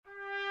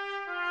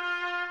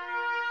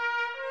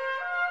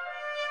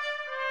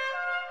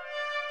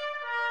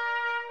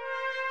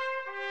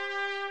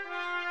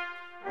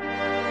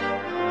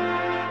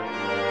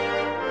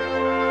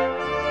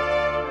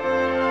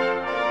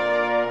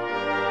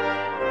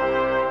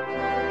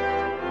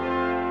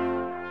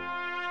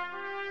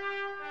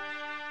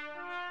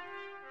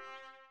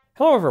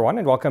Hello everyone,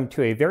 and welcome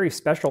to a very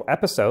special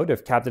episode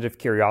of Cabinet of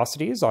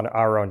Curiosities on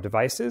our own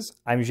devices.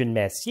 I'm Jean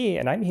Messier,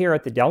 and I'm here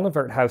at the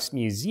Dalnavert House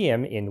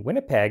Museum in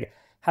Winnipeg,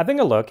 having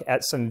a look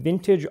at some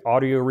vintage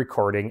audio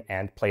recording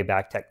and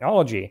playback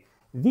technology.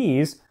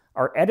 These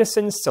are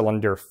Edison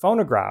cylinder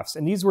phonographs,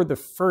 and these were the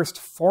first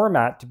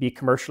format to be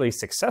commercially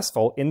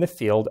successful in the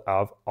field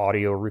of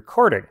audio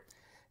recording.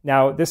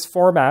 Now, this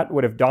format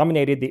would have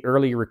dominated the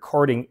early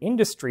recording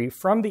industry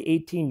from the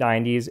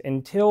 1890s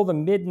until the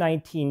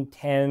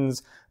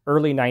mid-1910s,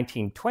 early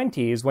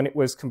 1920s, when it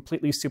was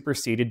completely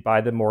superseded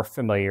by the more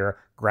familiar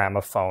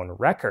gramophone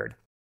record.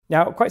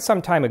 Now, quite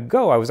some time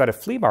ago, I was at a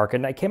flea market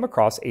and I came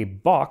across a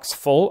box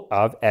full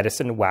of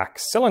Edison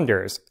wax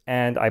cylinders,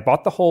 and I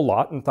bought the whole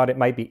lot and thought it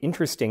might be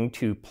interesting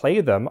to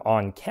play them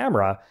on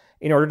camera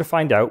in order to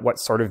find out what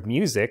sort of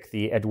music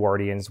the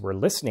Edwardians were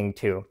listening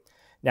to.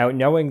 Now,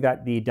 knowing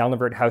that the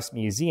Dalnavert House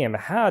Museum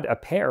had a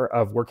pair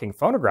of working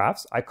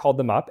phonographs, I called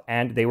them up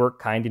and they were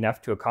kind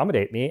enough to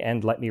accommodate me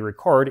and let me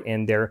record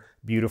in their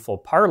beautiful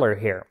parlor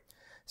here.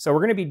 So we're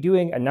going to be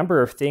doing a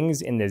number of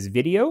things in this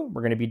video.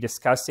 We're going to be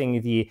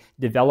discussing the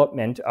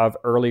development of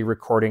early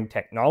recording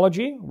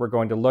technology. We're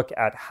going to look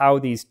at how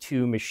these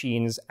two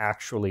machines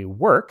actually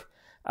work.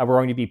 We're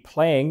going to be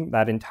playing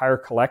that entire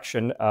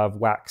collection of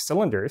wax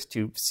cylinders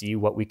to see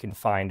what we can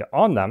find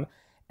on them.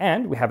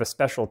 And we have a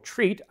special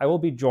treat. I will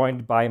be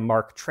joined by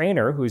Mark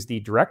Traynor, who's the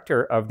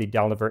director of the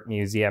Dalnavert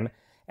Museum,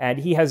 and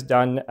he has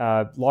done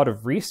a lot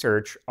of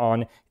research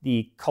on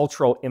the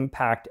cultural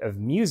impact of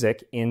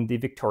music in the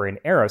Victorian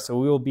era. So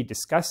we will be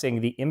discussing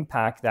the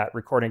impact that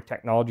recording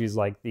technologies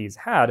like these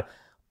had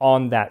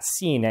on that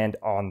scene and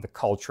on the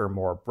culture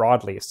more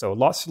broadly. So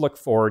lots to look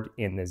forward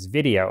in this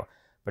video.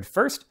 But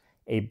first,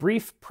 a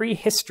brief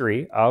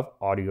prehistory of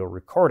audio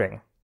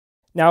recording.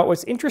 Now,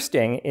 what's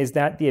interesting is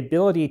that the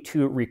ability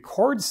to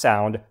record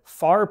sound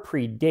far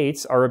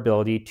predates our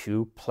ability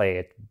to play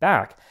it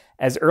back.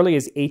 As early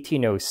as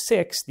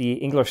 1806, the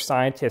English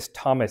scientist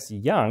Thomas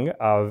Young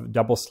of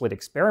double-slit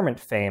experiment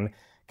fame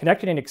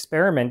conducted an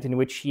experiment in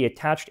which he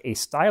attached a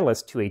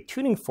stylus to a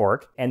tuning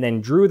fork and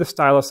then drew the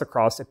stylus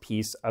across a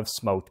piece of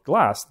smoked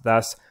glass,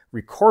 thus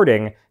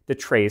recording the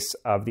trace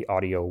of the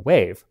audio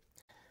wave.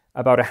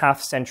 About a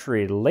half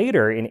century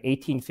later, in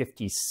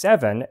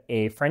 1857,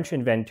 a French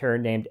inventor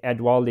named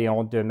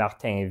Édouard de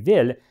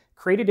Martinville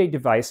created a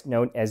device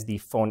known as the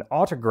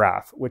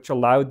Phonograph, which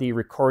allowed the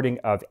recording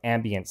of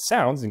ambient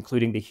sounds,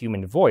 including the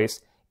human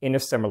voice, in a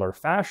similar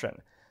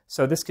fashion.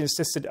 So this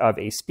consisted of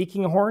a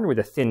speaking horn with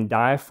a thin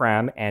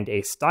diaphragm and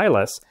a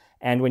stylus,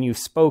 and when you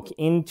spoke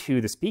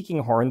into the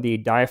speaking horn, the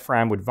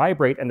diaphragm would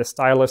vibrate and the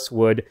stylus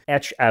would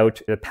etch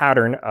out the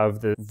pattern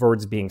of the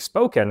words being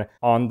spoken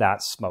on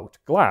that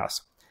smoked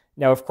glass.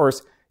 Now, of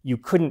course, you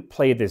couldn't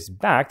play this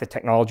back. The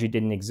technology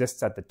didn't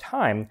exist at the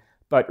time.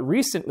 But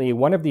recently,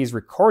 one of these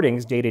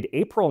recordings dated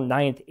April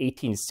 9th,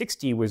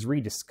 1860 was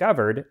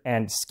rediscovered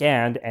and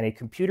scanned, and a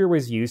computer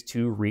was used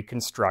to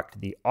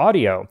reconstruct the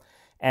audio.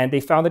 And they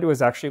found that it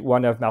was actually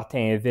one of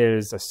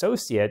Martinville's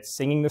associates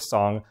singing the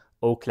song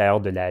Au clair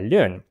de la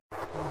lune.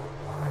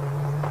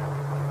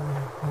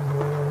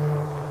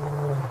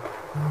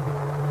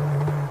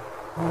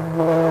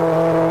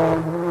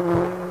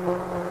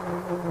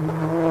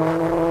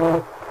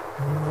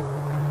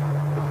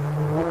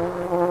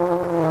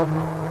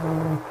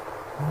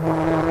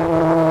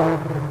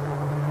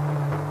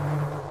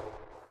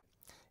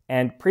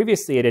 And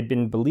previously, it had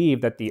been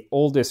believed that the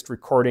oldest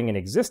recording in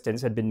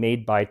existence had been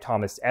made by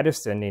Thomas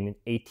Edison in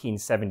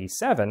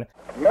 1877.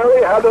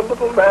 Mary had a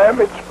little lamb,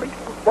 its feet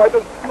were white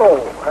as snow,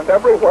 and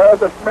everywhere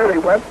that Mary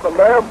went, the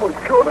lamb was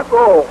sure to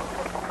go.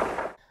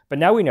 But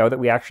now we know that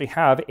we actually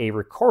have a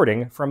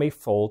recording from a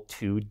full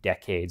 2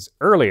 decades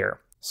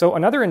earlier. So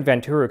another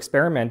inventor who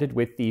experimented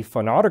with the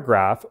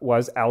phonograph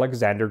was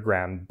Alexander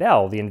Graham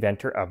Bell, the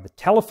inventor of the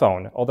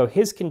telephone, although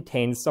his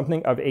contains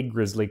something of a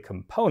grisly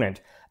component,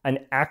 an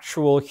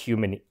actual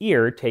human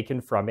ear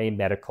taken from a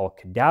medical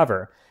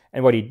cadaver.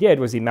 And what he did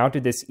was he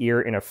mounted this ear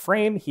in a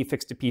frame, he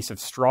fixed a piece of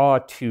straw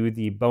to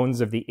the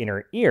bones of the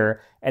inner ear,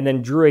 and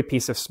then drew a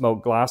piece of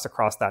smoked glass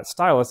across that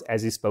stylus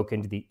as he spoke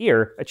into the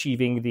ear,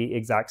 achieving the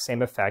exact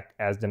same effect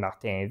as de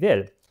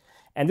Martinville.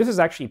 And this is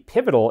actually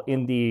pivotal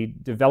in the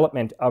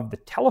development of the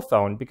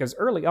telephone because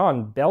early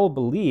on, Bell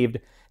believed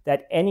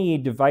that any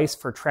device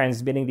for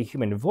transmitting the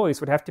human voice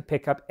would have to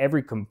pick up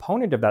every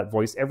component of that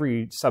voice,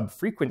 every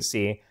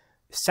sub-frequency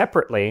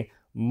separately,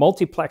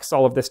 multiplex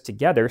all of this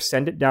together,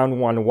 send it down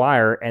one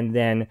wire, and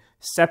then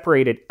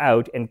separate it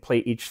out and play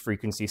each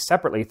frequency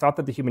separately. He thought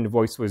that the human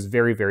voice was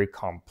very, very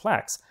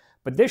complex.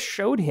 But this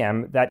showed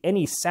him that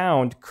any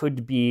sound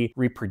could be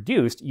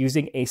reproduced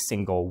using a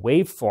single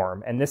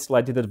waveform. And this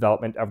led to the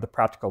development of the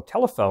practical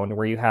telephone,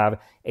 where you have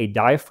a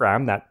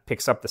diaphragm that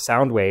picks up the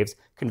sound waves,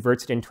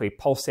 converts it into a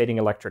pulsating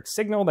electric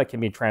signal that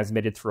can be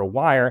transmitted through a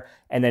wire,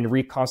 and then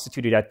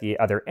reconstituted at the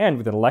other end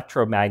with an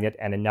electromagnet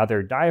and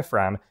another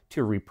diaphragm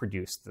to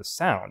reproduce the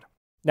sound.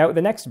 Now,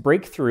 the next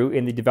breakthrough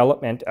in the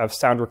development of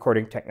sound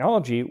recording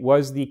technology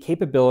was the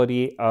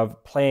capability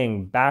of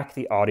playing back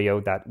the audio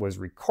that was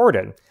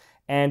recorded.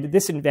 And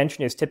this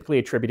invention is typically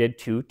attributed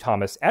to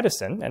Thomas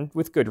Edison, and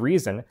with good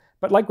reason.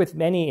 But like with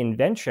many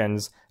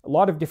inventions, a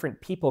lot of different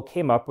people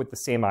came up with the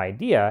same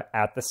idea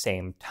at the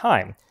same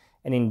time.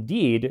 And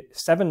indeed,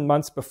 7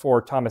 months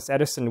before Thomas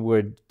Edison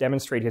would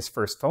demonstrate his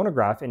first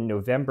phonograph in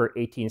November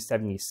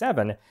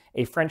 1877,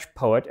 a French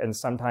poet and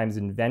sometimes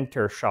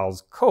inventor,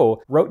 Charles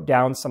Caux, wrote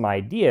down some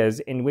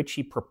ideas in which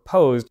he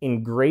proposed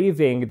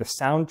engraving the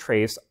sound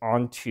trace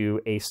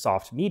onto a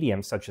soft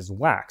medium, such as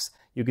wax.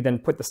 You could then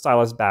put the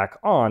stylus back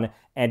on,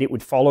 and it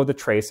would follow the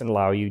trace and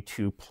allow you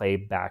to play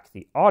back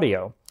the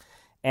audio.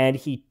 And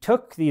he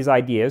took these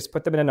ideas,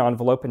 put them in an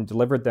envelope, and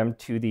delivered them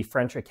to the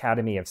French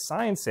Academy of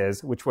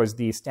Sciences, which was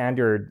the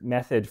standard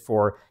method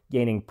for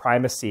gaining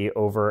primacy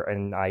over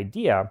an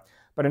idea.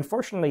 But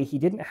unfortunately, he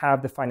didn't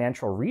have the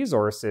financial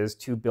resources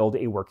to build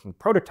a working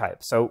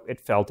prototype, so it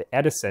fell to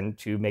Edison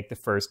to make the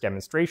first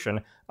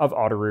demonstration of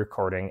auto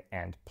recording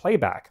and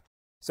playback.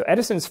 So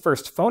Edison's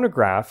first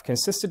phonograph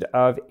consisted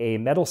of a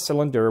metal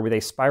cylinder with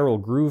a spiral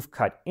groove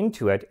cut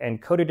into it and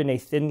coated in a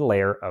thin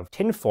layer of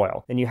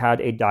tinfoil. Then you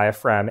had a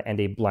diaphragm and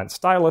a blunt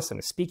stylus and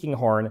a speaking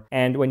horn,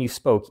 and when you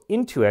spoke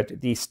into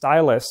it, the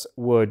stylus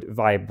would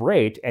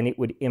vibrate and it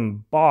would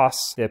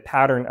emboss the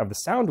pattern of the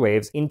sound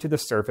waves into the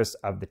surface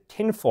of the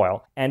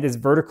tinfoil. And this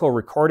vertical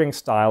recording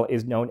style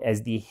is known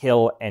as the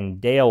Hill and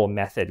Dale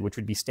method, which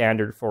would be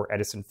standard for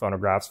Edison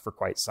phonographs for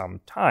quite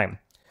some time.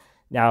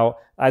 Now,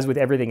 as with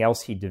everything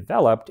else he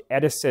developed,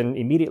 Edison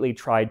immediately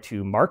tried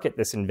to market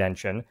this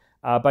invention,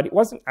 but it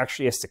wasn't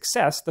actually a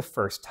success the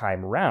first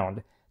time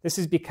round. This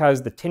is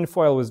because the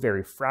tinfoil was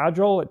very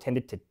fragile. It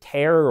tended to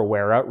tear or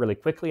wear out really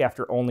quickly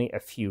after only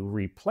a few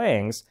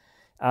replayings.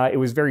 It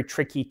was very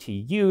tricky to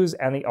use,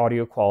 and the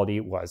audio quality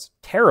was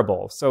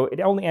terrible. So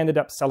it only ended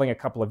up selling a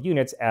couple of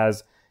units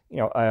as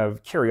a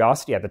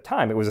curiosity at the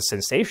time. It was a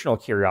sensational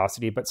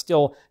curiosity, but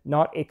still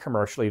not a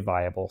commercially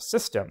viable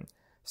system.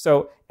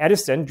 So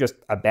Edison just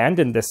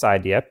abandoned this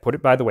idea, put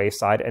it by the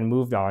wayside, and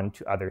moved on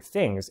to other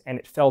things. And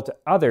it fell to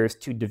others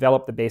to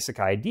develop the basic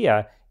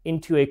idea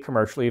into a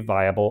commercially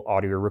viable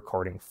audio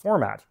recording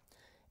format.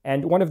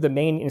 And one of the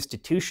main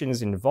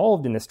institutions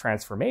involved in this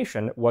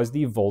transformation was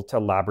the Volta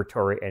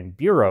Laboratory and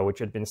Bureau, which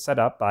had been set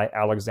up by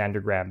Alexander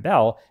Graham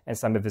Bell and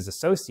some of his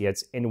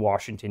associates in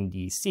Washington,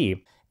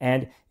 D.C.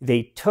 And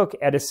they took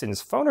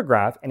Edison's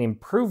phonograph and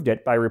improved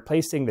it by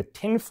replacing the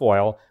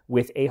tinfoil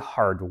with a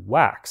hard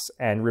wax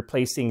and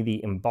replacing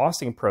the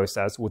embossing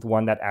process with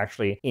one that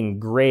actually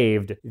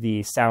engraved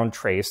the sound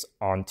trace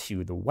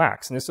onto the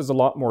wax. And this was a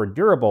lot more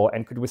durable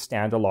and could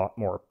withstand a lot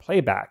more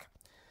playback.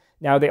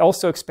 Now, they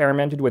also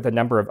experimented with a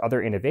number of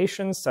other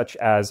innovations, such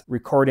as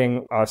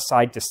recording a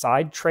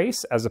side-to-side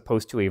trace as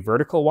opposed to a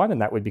vertical one, and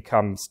that would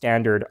become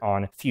standard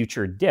on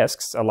future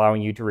discs,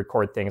 allowing you to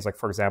record things like,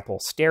 for example,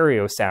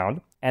 stereo sound.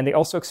 And they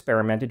also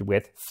experimented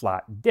with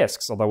flat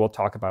discs, although we'll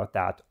talk about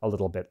that a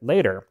little bit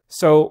later.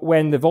 So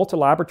when the Volta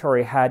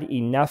Laboratory had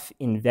enough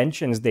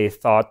inventions they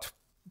thought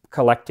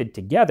collected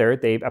together,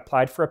 they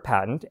applied for a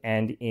patent,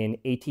 and in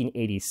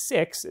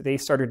 1886, they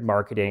started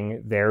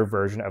marketing their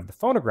version of the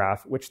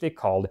phonograph, which they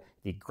called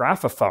the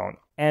graphophone.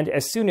 And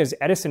as soon as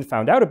Edison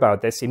found out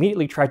about this, he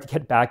immediately tried to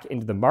get back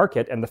into the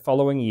market, and the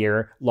following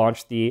year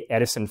launched the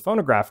Edison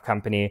Phonograph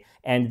Company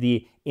and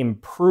the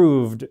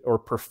improved or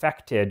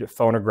perfected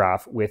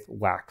phonograph with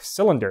wax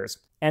cylinders.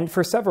 And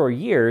for several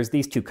years,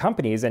 these two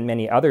companies and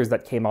many others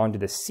that came onto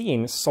the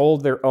scene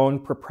sold their own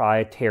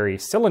proprietary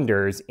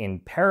cylinders in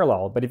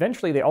parallel, but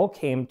eventually they all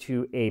came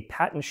to a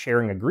patent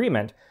sharing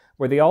agreement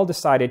where they all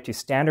decided to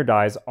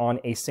standardize on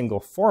a single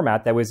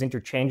format that was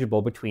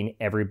interchangeable between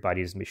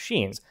everybody's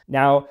machines.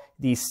 Now,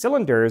 these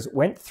cylinders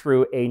went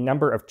through a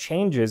number of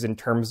changes in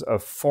terms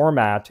of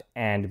format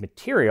and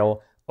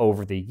material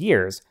over the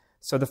years.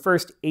 So the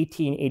first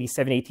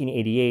 1887,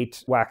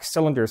 1888 wax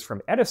cylinders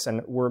from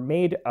Edison were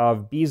made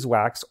of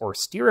beeswax or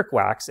stearic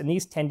wax, and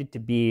these tended to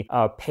be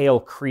a pale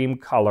cream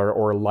color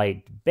or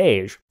light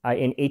beige.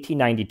 In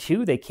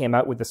 1892, they came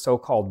out with the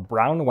so-called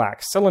brown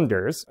wax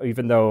cylinders,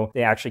 even though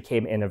they actually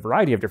came in a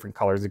variety of different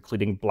colors,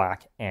 including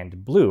black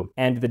and blue.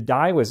 And the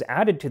dye was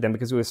added to them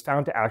because it was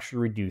found to actually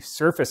reduce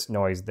surface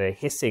noise, the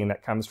hissing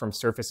that comes from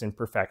surface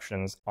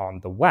imperfections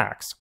on the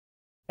wax.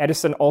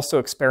 Edison also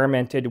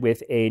experimented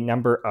with a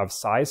number of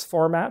size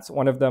formats.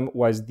 One of them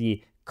was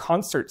the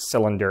concert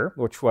cylinder,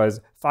 which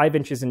was 5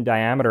 inches in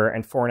diameter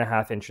and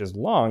 4.5 inches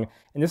long.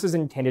 And this was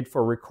intended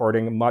for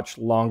recording much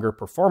longer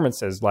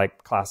performances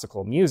like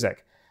classical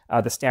music.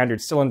 The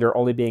standard cylinder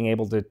only being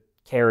able to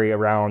carry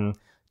around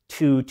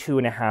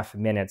 2.5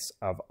 minutes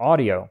of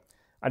audio.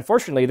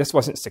 Unfortunately, this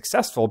wasn't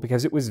successful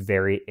because it was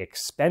very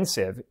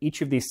expensive.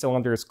 Each of these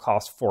cylinders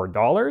cost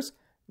 $4,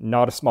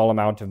 not a small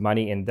amount of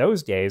money in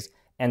those days,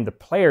 and the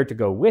player to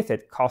go with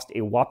it cost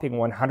a whopping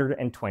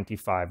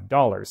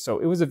 $125. So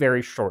it was a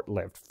very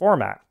short-lived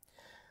format.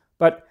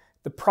 But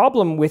the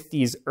problem with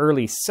these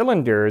early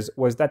cylinders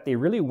was that they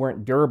really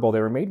weren't durable. They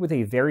were made with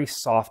a very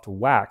soft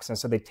wax, and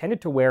so they tended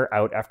to wear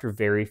out after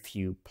very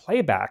few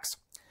playbacks.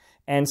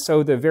 And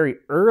so the very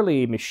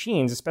early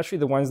machines, especially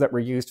the ones that were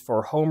used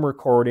for home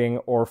recording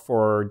or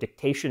for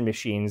dictation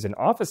machines in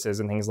offices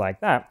and things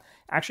like that,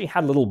 actually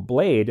had a little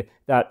blade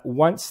that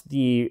once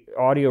the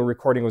audio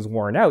recording was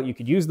worn out, you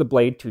could use the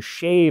blade to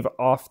shave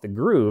off the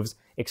grooves,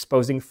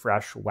 exposing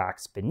fresh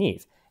wax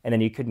beneath. And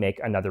then you could make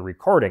another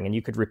recording. And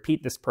you could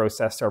repeat this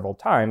process several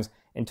times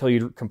until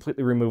you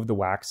completely remove the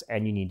wax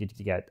and you needed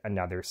to get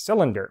another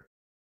cylinder.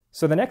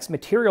 So the next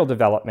material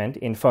development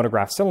in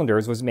phonograph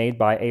cylinders was made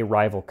by a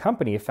rival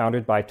company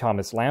founded by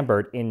Thomas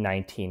Lambert in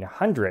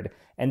 1900.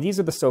 And these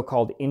are the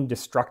so-called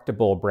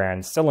indestructible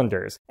brand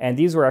cylinders. And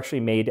these were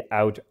actually made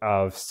out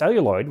of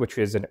celluloid, which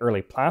is an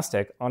early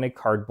plastic, on a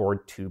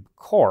cardboard tube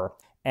core.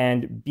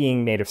 And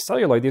being made of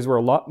celluloid, these were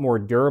a lot more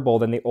durable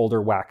than the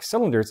older wax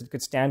cylinders that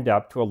could stand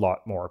up to a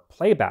lot more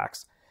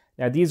playbacks.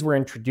 Now, these were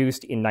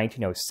introduced in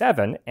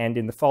 1907, and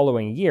in the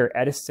following year,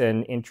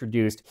 Edison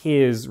introduced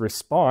his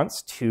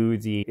response to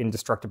the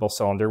indestructible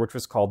cylinder, which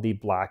was called the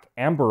black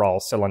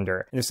amberol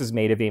cylinder. And this is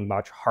made of a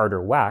much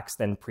harder wax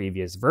than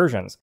previous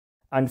versions.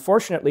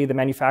 Unfortunately, the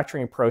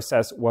manufacturing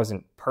process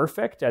wasn't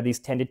perfect. These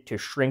tended to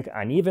shrink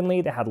unevenly.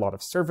 They had a lot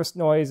of surface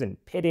noise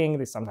and pitting.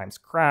 They sometimes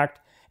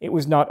cracked. It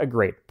was not a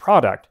great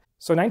product.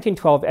 So in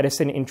 1912,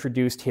 Edison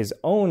introduced his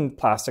own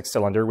plastic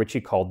cylinder, which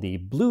he called the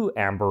blue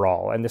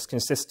amberol, and this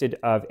consisted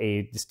of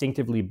a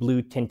distinctively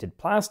blue-tinted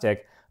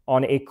plastic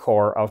on a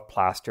core of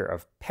plaster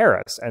of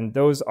Paris. And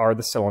those are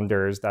the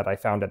cylinders that I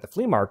found at the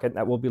flea market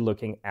that we'll be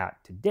looking at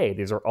today.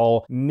 These are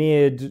all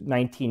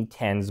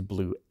mid-1910s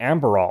blue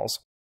amberols.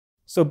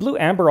 So blue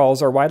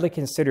amberols are widely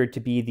considered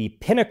to be the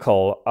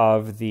pinnacle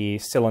of the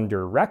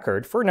cylinder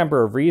record for a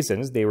number of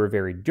reasons. They were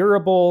very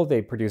durable,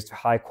 they produced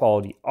high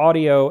quality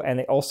audio, and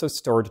they also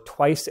stored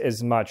twice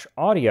as much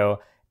audio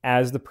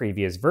as the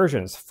previous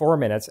versions, 4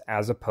 minutes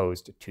as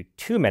opposed to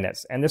 2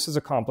 minutes. And this was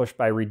accomplished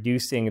by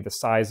reducing the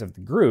size of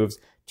the grooves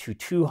to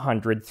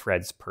 200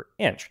 threads per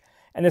inch.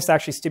 And this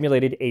actually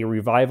stimulated a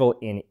revival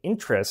in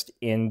interest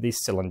in the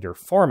cylinder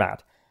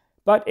format.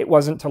 But it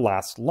wasn't to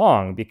last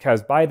long,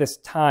 because by this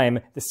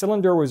time, the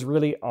cylinder was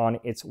really on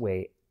its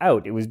way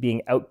out. It was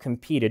being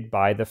outcompeted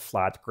by the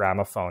flat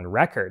gramophone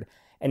record.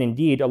 And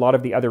indeed, a lot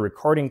of the other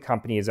recording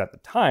companies at the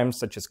time,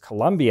 such as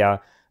Columbia,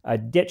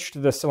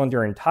 ditched the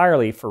cylinder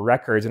entirely for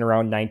records in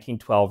around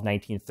 1912,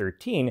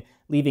 1913,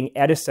 leaving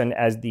Edison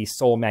as the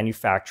sole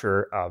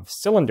manufacturer of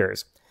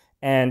cylinders.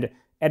 And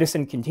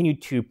Edison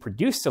continued to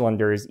produce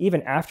cylinders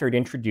even after it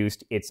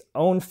introduced its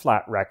own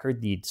flat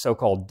record, the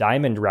so-called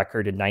diamond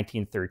record, in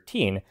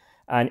 1913.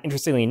 And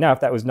interestingly enough,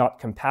 that was not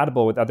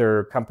compatible with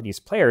other companies'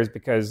 players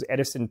because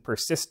Edison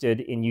persisted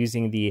in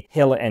using the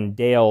Hill and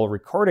Dale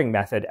recording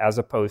method as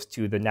opposed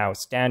to the now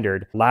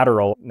standard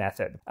lateral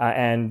method.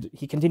 And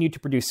he continued to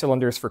produce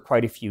cylinders for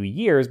quite a few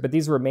years, but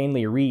these were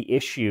mainly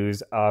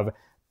reissues of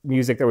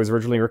music that was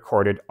originally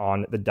recorded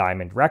on the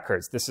diamond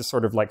records. This is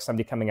sort of like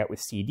somebody coming out with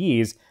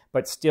CDs,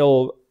 but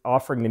still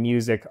offering the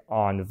music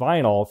on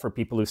vinyl for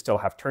people who still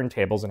have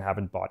turntables and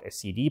haven't bought a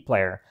CD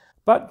player.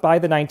 But by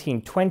the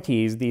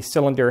 1920s, the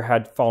cylinder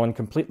had fallen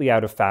completely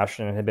out of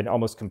fashion and had been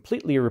almost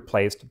completely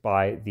replaced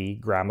by the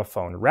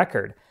gramophone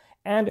record.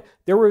 And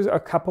there was a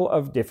couple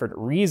of different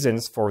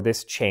reasons for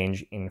this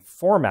change in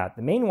format,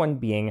 the main one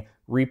being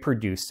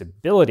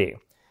reproducibility.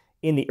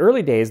 In the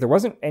early days, there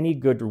wasn't any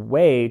good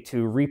way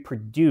to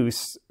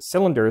reproduce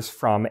cylinders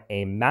from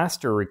a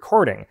master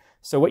recording.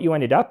 So what you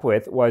ended up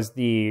with was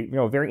the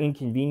very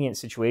inconvenient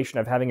situation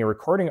of having a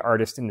recording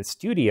artist in the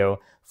studio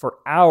for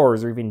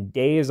hours or even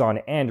days on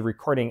end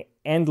recording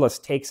endless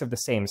takes of the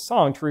same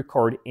song to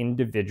record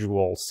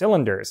individual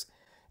cylinders.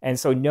 And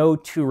so no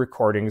two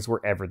recordings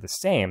were ever the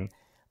same.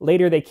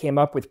 Later, they came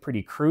up with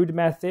pretty crude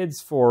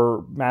methods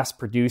for mass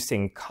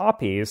producing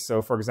copies.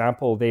 So for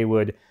example, they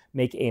would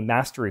make a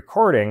master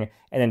recording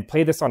and then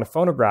play this on a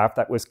phonograph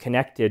that was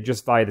connected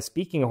just via the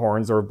speaking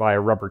horns or via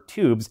rubber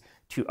tubes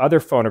to other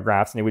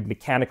phonographs, and they would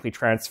mechanically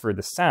transfer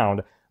the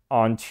sound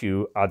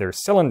onto other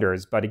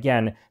cylinders. But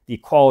again, the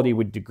quality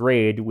would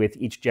degrade with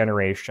each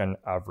generation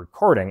of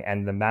recording,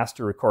 and the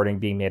master recording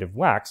being made of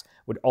wax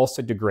would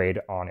also degrade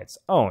on its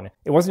own.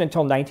 It wasn't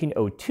until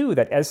 1902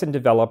 that Edison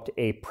developed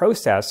a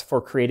process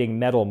for creating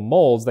metal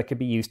molds that could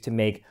be used to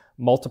make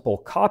multiple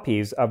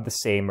copies of the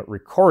same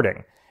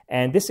recording.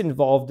 And this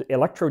involved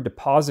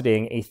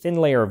electrodepositing a thin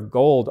layer of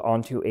gold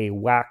onto a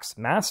wax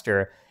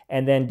master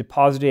and then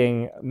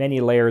depositing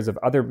many layers of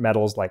other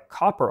metals like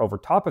copper over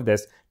top of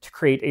this to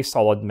create a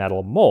solid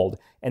metal mold.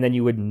 And then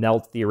you would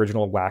melt the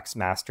original wax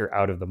master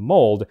out of the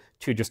mold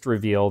to just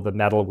reveal the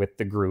metal with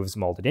the grooves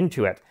molded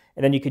into it.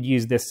 And then you could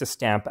use this to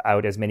stamp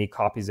out as many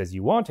copies as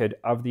you wanted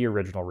of the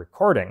original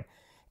recording.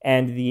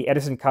 And the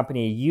Edison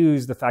company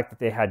used the fact that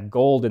they had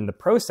gold in the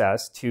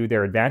process to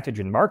their advantage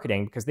in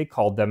marketing because they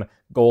called them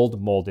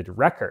gold molded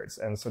records.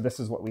 And so this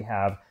is what we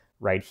have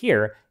right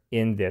here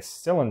in this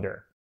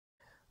cylinder.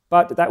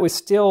 But that was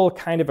still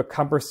kind of a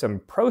cumbersome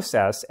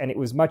process, and it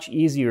was much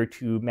easier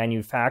to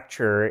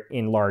manufacture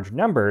in large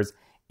numbers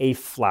a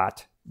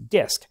flat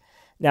disc.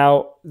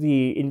 Now,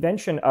 the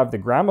invention of the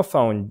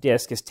gramophone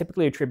disc is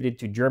typically attributed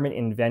to German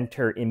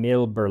inventor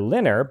Emil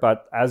Berliner,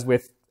 but as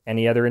with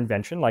any other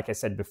invention, like I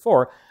said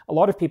before, a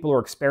lot of people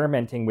were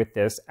experimenting with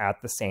this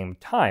at the same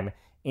time.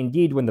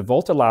 Indeed, when the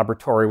Volta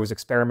Laboratory was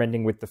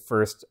experimenting with the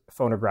first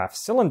phonograph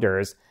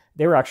cylinders,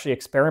 they were actually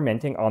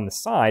experimenting on the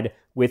side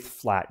with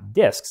flat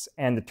discs,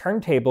 and the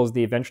turntables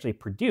they eventually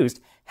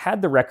produced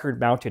had the record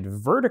mounted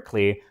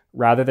vertically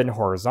rather than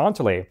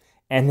horizontally.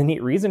 And the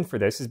neat reason for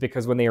this is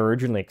because when they were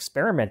originally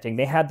experimenting,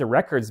 they had the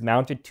records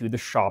mounted to the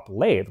shop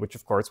lathe, which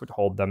of course would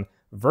hold them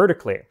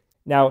vertically.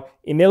 Now,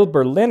 Emil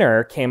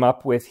Berliner came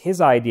up with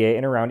his idea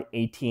in around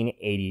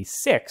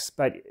 1886,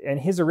 and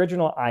his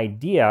original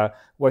idea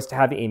was to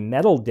have a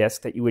metal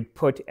disc that you would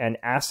put an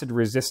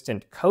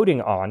acid-resistant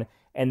coating on,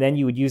 and then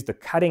you would use the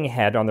cutting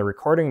head on the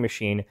recording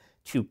machine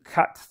to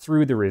cut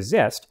through the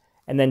resist,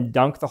 and then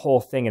dunk the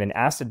whole thing in an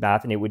acid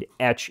bath, and it would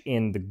etch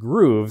in the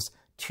grooves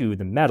to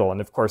the metal.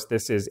 And of course,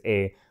 this is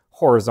a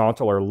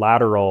horizontal or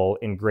lateral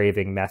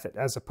engraving method,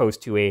 as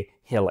opposed to a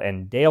Hill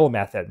and Dale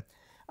method.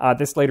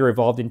 This later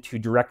evolved into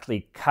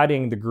directly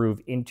cutting the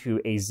groove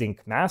into a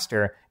zinc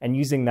master and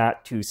using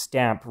that to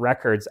stamp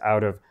records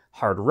out of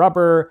hard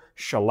rubber,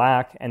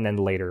 shellac, and then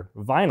later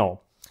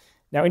vinyl.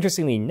 Now,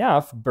 interestingly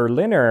enough,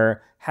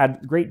 Berliner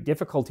had great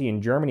difficulty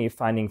in Germany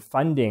finding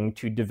funding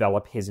to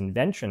develop his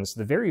inventions.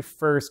 The very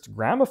first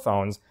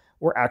gramophones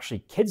were actually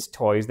kids'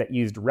 toys that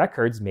used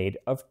records made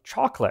of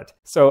chocolate.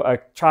 So a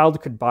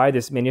child could buy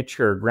this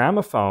miniature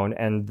gramophone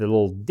and the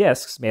little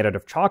discs made out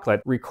of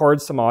chocolate, record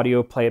some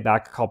audio, play it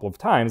back a couple of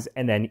times,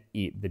 and then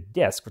eat the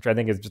disc, which I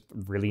think is just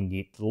a really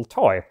neat little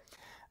toy.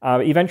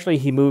 Eventually,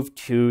 he moved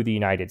to the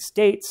United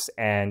States,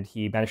 and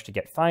he managed to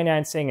get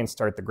financing and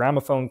start the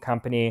gramophone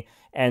company,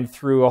 and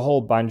through a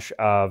whole bunch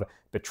of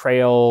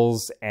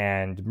betrayals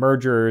and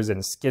mergers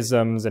and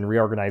schisms and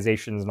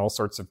reorganizations and all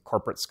sorts of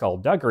corporate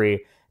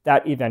skullduggery,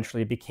 that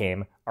eventually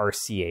became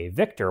RCA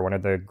Victor, one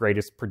of the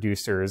greatest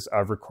producers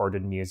of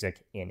recorded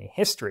music in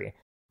history.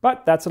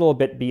 But that's a little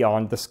bit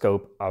beyond the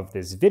scope of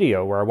this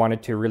video, where I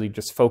wanted to really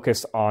just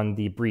focus on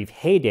the brief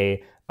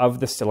heyday of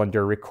the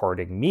cylinder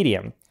recording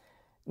medium.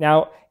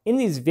 Now, in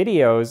these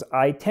videos,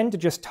 I tend to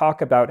just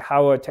talk about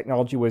how a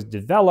technology was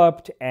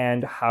developed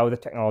and how the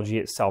technology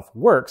itself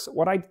works.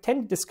 What I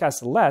tend to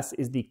discuss less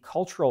is the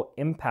cultural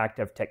impact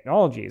of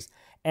technologies.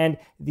 And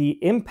the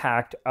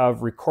impact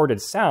of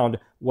recorded sound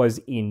was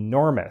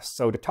enormous.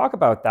 So to talk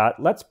about that,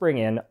 let's bring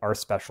in our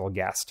special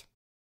guest.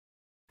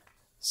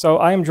 So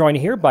I am joined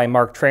here by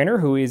Mark Traynor,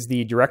 who is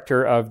the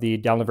director of the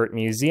Dalnavert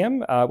Museum.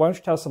 Why don't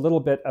you tell us a little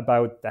bit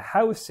about the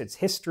house, its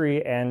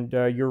history, and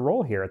your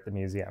role here at the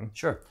museum?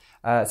 Sure.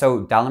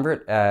 So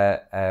Dalnavert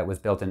was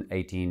built in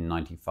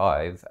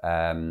 1895.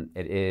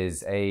 It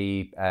is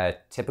a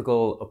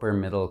typical upper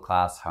middle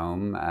class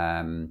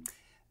home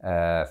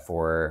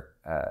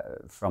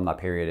from that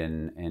period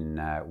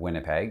in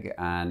Winnipeg,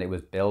 and it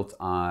was built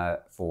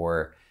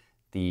for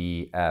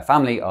the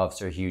family of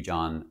Sir Hugh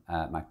John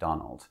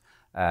MacDonald.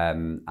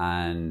 Hugh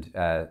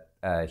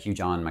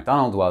John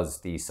MacDonald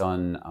was the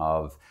son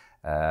of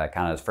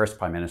Canada's first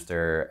Prime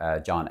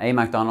Minister, John A.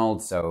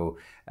 MacDonald. So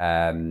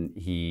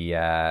he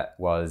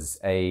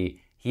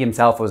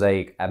himself was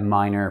a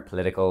minor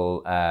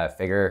political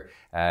figure.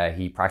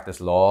 He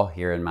practiced law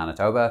here in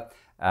Manitoba,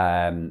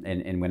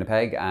 in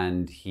Winnipeg,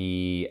 and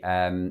he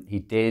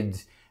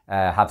did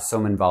have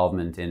some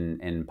involvement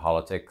in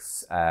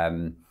politics.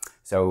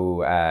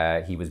 So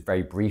he was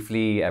very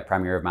briefly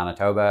Premier of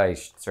Manitoba. He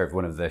served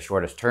one of the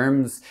shortest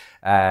terms.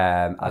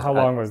 How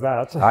long was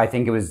that? I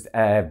think it was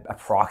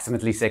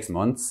approximately 6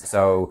 months.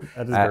 So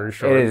that is very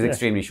short. It is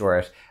extremely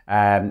short.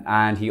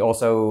 And he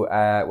also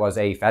was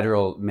a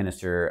federal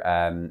minister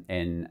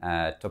in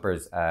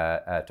Tupper's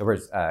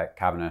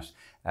cabinet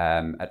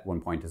at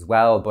one point as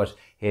well. But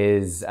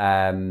he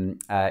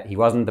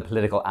wasn't the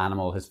political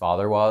animal his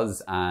father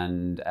was,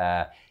 and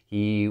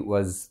he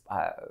was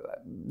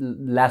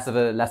less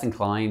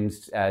inclined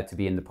to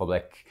be in the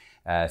public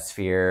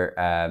sphere.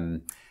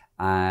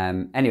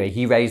 Anyway,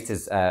 he raised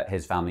his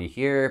family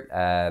here.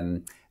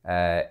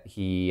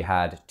 He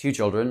had 2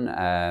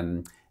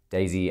 children,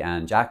 Daisy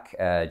and Jack.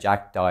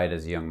 Jack died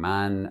as a young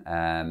man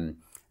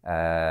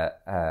as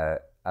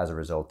a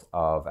result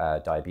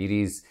of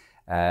diabetes.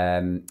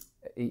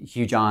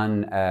 Hugh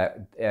John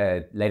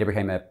later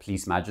became a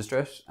police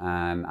magistrate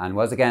and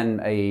was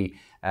again a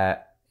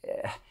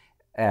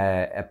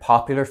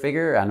popular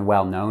figure and a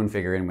well-known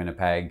figure in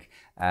Winnipeg.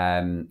 He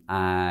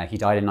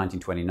died in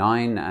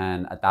 1929,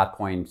 and at that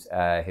point,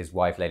 his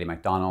wife, Lady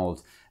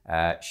MacDonald,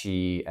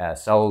 she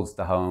sold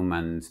the home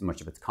and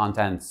much of its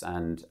contents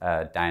and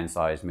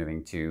downsized,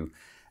 moving to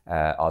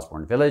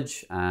Osborne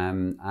Village.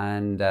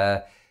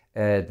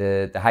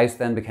 The house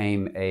then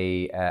became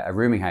a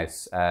rooming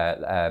house,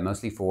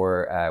 mostly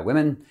for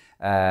women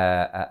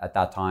at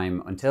that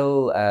time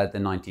until the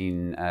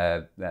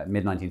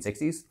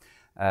mid-1960s.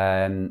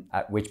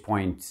 At which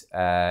point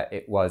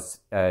it was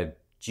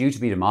due to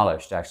be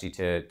demolished, actually,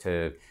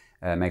 to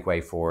make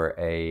way for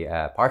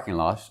a parking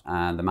lot.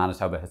 And the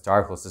Manitoba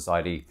Historical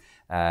Society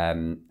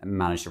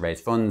managed to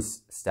raise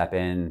funds, step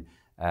in.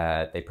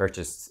 They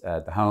purchased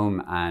the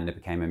home, and it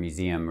became a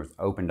museum, was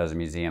opened as a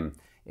museum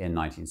in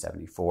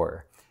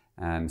 1974.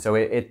 So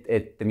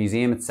the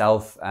museum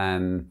itself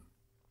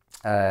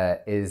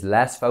is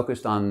less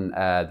focused on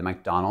the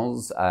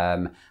McDonald's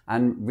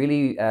and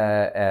really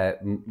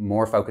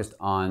more focused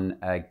on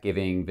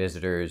giving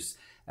visitors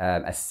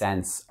a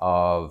sense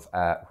of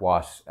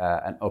what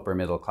an upper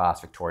middle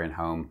class Victorian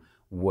home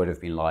would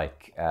have been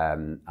like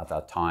at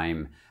that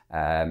time.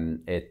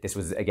 This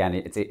was, again,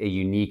 it's a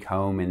unique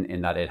home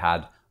in that it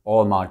had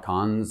all mod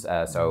cons,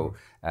 so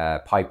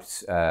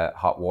piped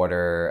hot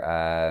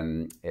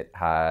water, it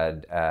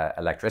had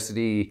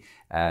electricity,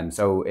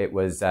 so it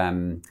was,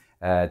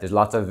 there's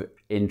lots of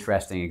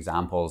interesting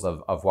examples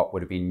of what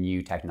would have been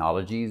new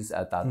technologies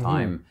at that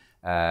time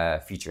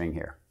featuring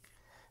here.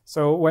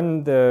 So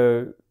when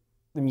the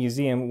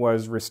museum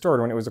was restored,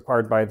 when it was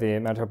acquired by the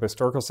Manitoba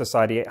Historical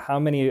Society, how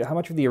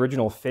much of the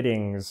original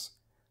fittings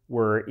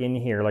were in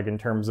here, like in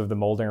terms of the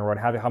molding or what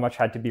have you? How much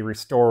had to be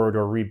restored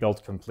or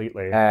rebuilt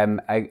completely?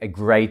 A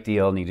great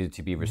deal needed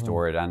to be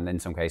restored and in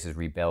some cases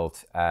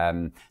rebuilt.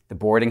 The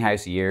boarding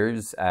house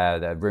years,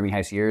 the rooming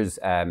house years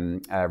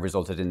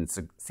resulted in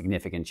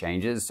significant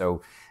changes.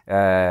 So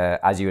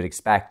as you would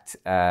expect,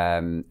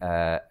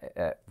 what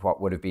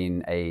would have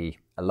been a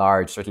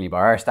large, certainly by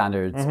our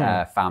standards,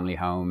 family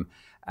home,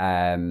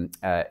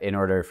 in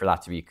order for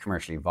that to be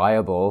commercially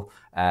viable,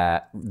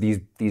 these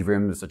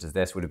rooms such as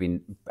this would have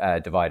been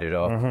divided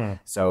up.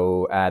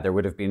 So there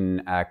would have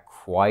been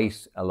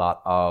quite a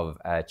lot of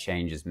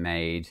changes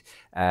made.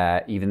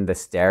 Even the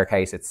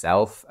staircase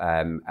itself,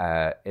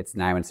 it's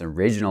now in its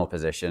original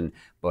position,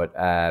 but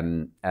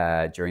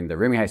during the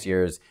rooming house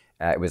years,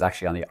 it was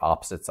actually on the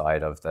opposite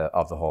side of the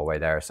hallway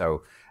there.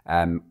 So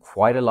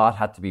quite a lot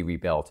had to be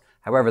rebuilt.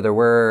 However, there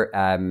were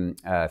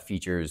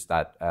features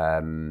that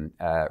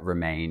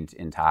remained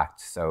intact.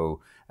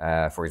 So,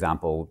 for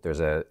example, there's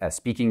a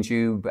speaking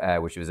tube,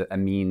 which was a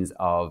means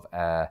of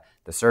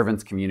the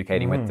servants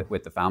communicating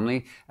with the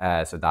family.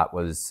 So that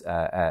was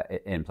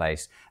in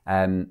place.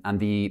 And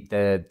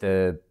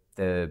the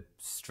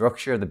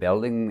structure of the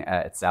building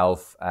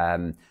itself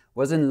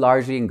was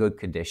largely in good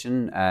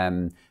condition.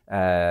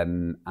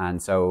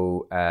 And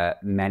so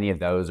many of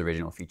those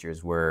original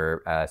features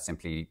were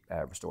simply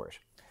restored.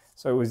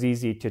 So it was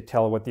easy to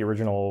tell what the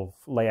original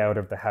layout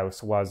of the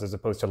house was as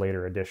opposed to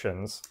later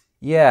additions.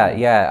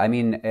 Yeah. I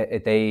mean,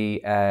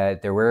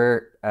 there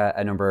were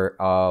a number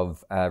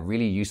of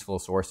really useful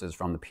sources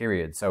from the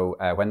period. So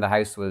when the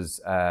house was,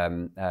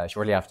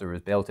 shortly after it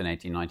was built in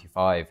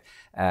 1895,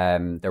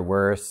 there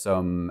were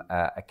some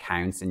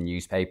accounts in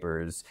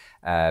newspapers,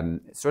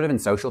 sort of in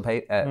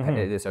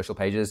the social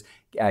pages,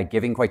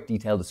 giving quite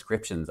detailed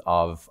descriptions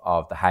of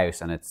the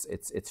house and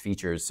its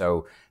features.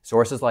 So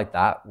sources like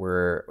that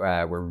were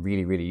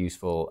really, really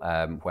useful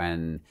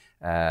when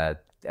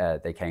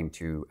they came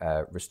to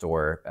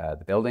restore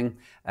the building.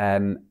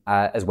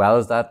 As well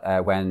as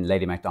that, when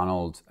Lady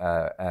MacDonald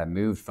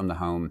moved from the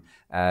home,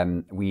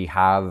 we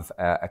have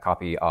a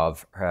copy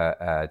of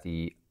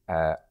the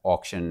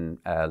auction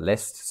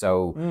list.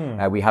 So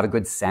we have a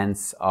good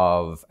sense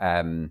of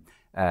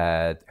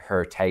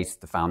her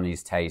taste, the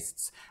family's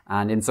tastes.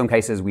 And in some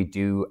cases, we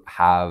do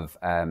have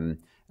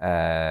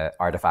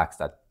artifacts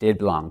that did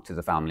belong to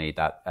the family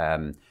that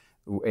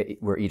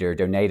were either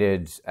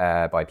donated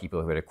by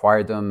people who had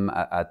acquired them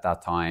at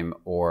that time,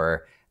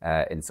 or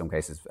in some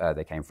cases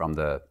they came from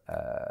the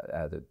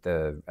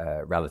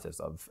relatives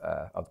of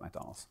the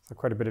MacDonalds. So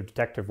quite a bit of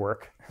detective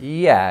work.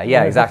 Yeah,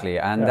 exactly.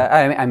 And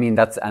I mean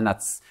that's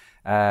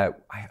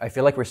I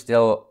feel like we're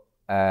still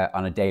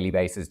on a daily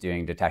basis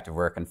doing detective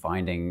work and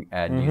finding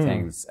new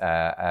things.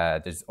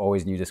 There's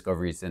always new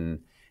discoveries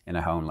in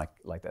a home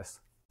like this.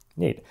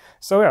 Neat.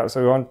 So yeah,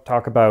 so we want to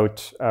talk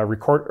about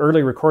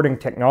early recording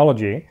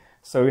technology.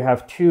 So we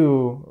have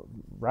two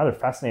rather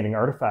fascinating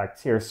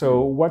artifacts here.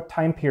 So what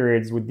time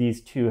periods would these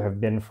two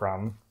have been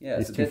from,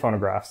 these two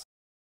phonographs?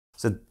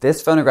 So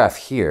this phonograph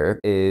here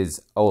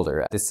is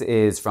older. This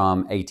is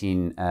from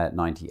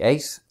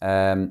 1898.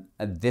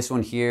 This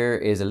one here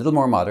is a little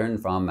more modern,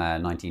 from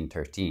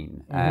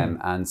 1913.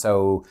 And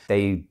so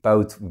they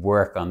both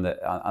work on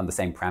the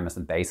same premise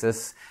and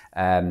basis,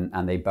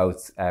 and they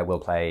both will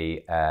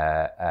play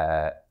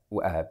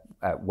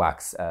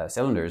wax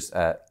cylinders,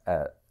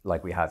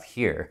 like we have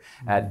here.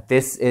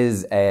 This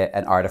is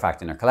an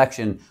artifact in our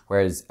collection,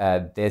 whereas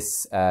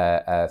this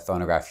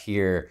phonograph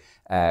here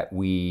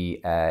we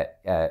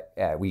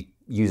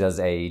use as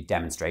a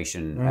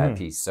demonstration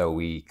piece, so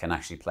we can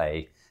actually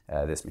play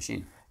this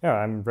machine. Yeah,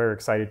 I'm very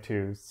excited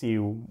to see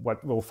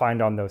what we'll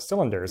find on those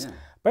cylinders.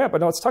 Yeah.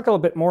 But let's talk a little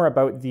bit more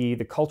about the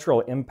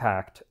cultural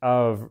impact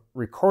of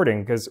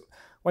recording, because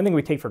one thing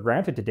we take for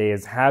granted today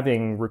is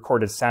having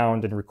recorded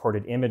sound and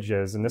recorded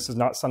images, and this is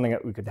not something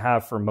that we could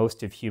have for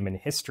most of human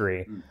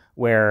history,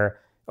 where,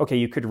 okay,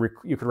 you could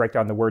write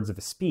down the words of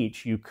a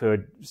speech, you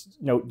could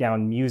note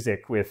down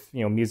music with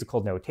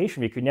musical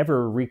notation, but you could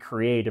never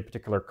recreate a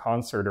particular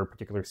concert or a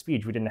particular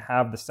speech. We didn't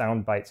have the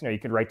sound bites. You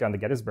could write down the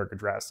Gettysburg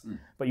Address,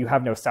 but you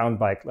have no sound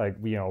bite like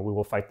we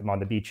will fight them on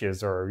the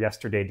beaches or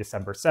yesterday,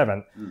 December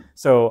 7th.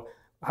 So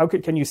how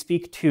can you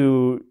speak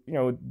to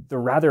the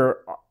rather,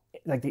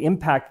 like, the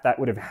impact that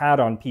would have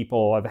had on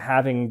people of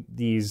having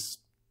these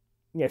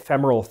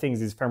ephemeral things,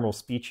 these ephemeral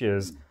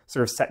speeches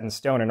sort of set in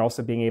stone, and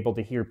also being able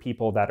to hear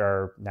people that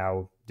are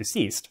now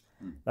deceased.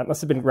 That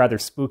must have been rather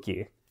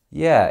spooky.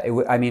 Yeah,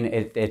 I mean,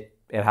 it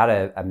had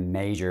a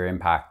major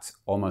impact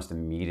almost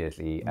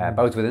immediately,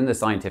 both within the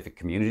scientific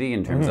community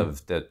in terms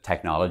of the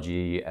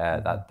technology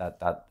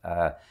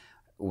that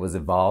was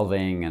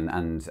evolving,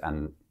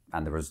 and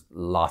there was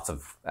lots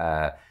of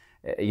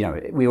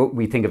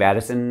we think of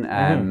Edison,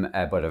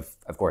 but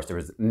of course there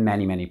was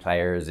many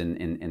players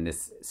in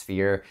this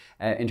sphere.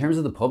 In terms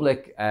of the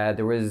public,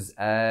 there was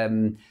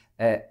a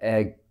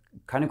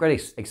kind of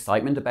great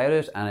excitement about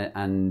it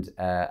and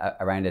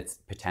around its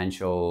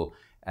potential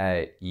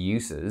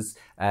uses.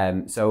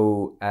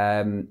 So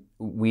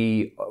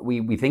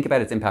we think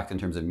about its impact in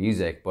terms of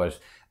music, but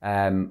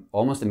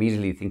almost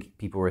immediately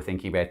people were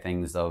thinking about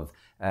things of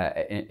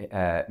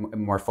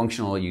more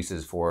functional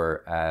uses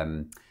for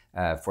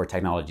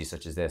technology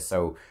such as this.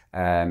 So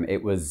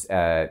it was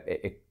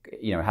it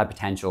had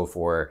potential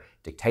for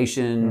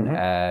dictation.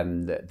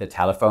 The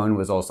telephone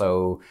was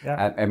also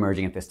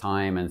emerging at this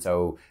time, and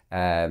so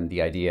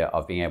the idea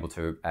of being able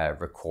to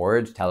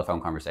record telephone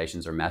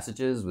conversations or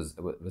messages was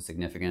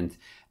significant.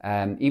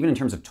 Even in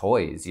terms of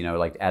toys,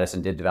 like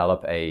Edison did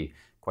develop a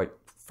quite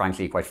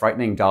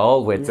frightening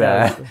doll with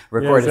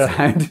recorded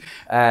sound,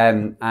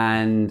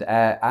 and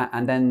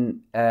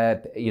then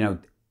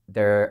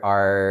there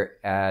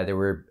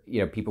were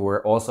people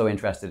were also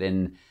interested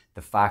in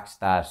the fact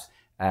that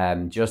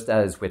just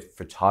as with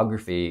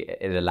photography,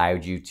 it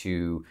allowed you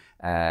to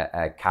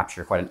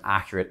capture quite an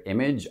accurate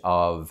image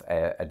of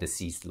a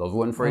deceased loved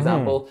one, for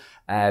example.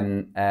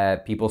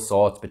 People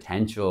saw its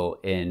potential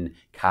in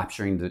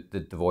capturing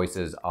the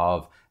voices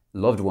of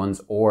loved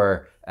ones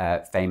or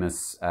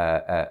famous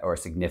or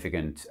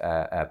significant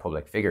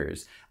public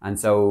figures. And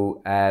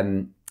so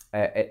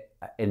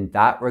in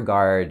that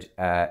regard,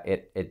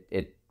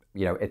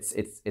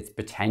 its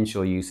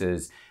potential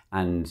uses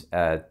and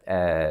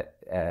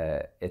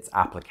its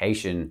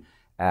application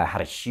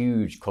had a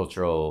huge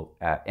cultural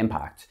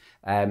impact.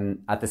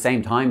 At the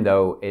same time,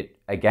 though, it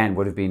again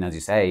would have been, as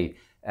you say,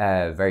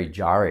 very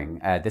jarring.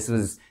 This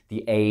was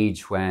the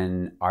age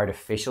when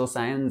artificial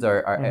sounds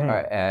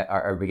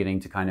are beginning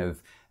to kind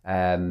of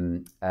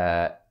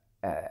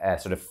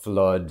sort of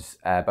flood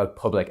both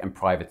public and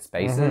private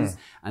spaces.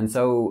 And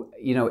so,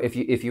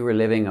 if you were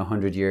living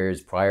 100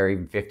 years prior,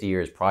 even 50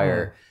 years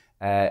prior,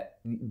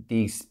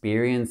 the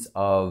experience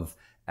of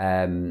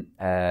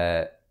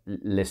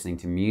listening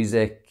to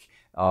music,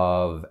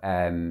 of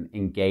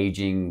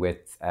engaging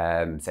with,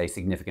 say,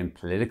 significant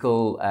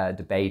political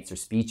debates or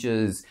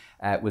speeches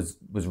was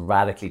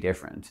radically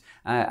different.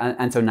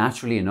 And so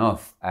naturally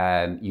enough,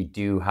 you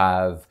do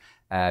have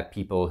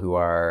people who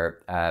are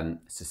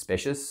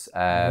suspicious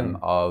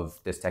of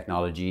this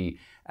technology,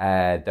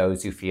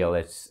 those who feel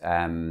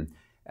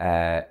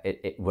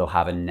it will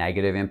have a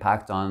negative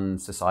impact on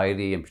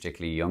society, and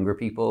particularly younger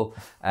people.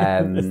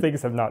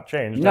 Things have not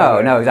changed.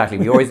 No, exactly.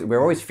 We're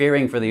always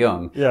fearing for the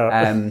young.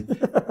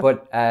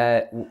 But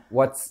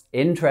what's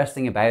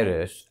interesting about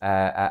it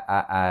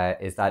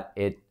is that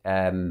it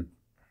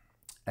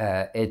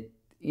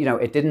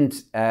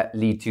didn't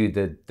lead to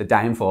the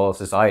downfall of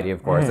society,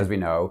 of course, as we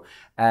know.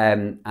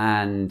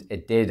 And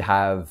it did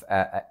have,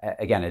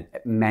 again,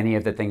 many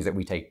of the things that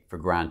we take for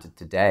granted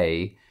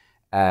today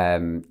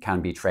can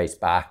be traced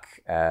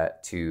back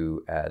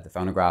to the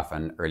phonograph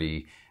and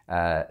early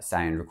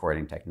sound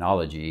recording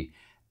technology.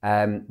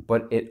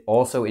 But it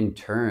also, in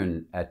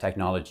turn,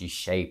 technology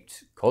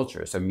shaped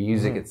culture. So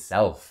music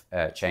itself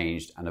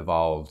changed and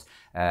evolved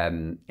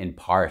in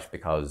part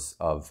because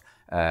of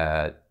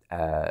the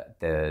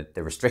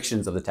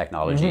restrictions of the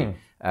technology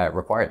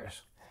required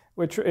it.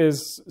 Which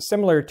is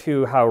similar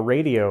to how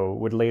radio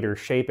would later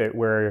shape it,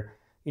 where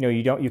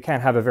you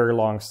can't have a very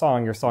long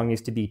song. Your song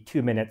needs to be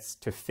 2 minutes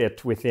to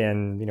fit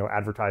within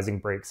advertising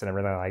breaks and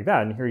everything like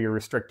that. And here you're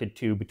restricted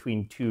to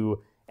between 2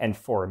 and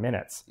 4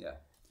 minutes.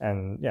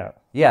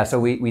 So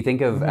we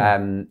think of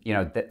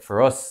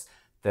for us,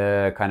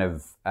 the kind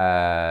of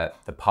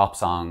the pop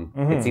song,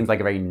 it seems like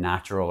a very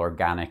natural,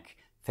 organic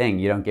thing.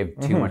 You don't give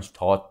too much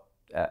thought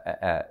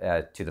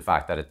to the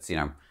fact that it's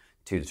 2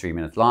 to 3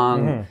 minutes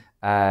long.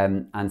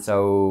 And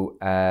so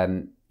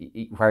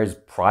whereas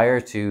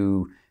prior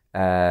to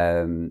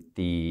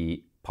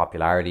the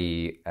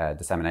popularity,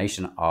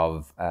 dissemination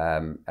of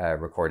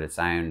recorded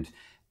sound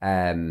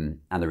and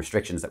the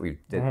restrictions that we've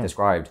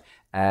described,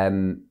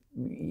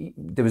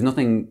 there was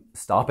nothing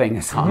stopping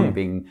a song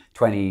being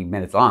 20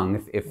 minutes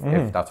long if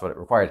that's what it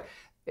required.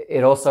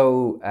 It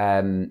also,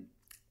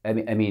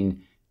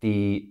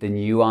 the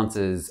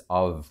nuances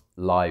of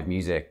live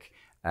music,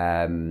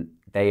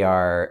 they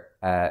are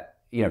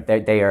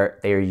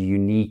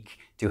unique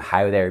to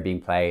how they're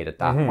being played at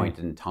that point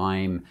in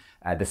time,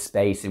 the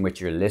space in which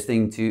you're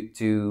listening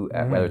to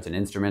whether it's an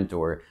instrument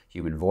or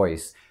human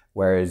voice.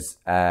 Whereas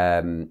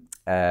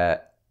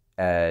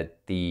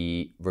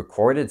the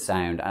recorded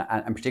sound,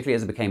 and particularly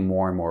as it became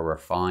more and more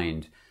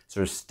refined,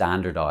 sort of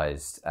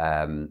standardized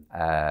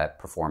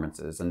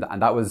performances, and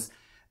that was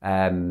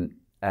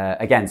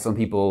again, some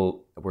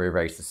people were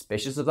very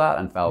suspicious of that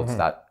and felt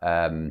that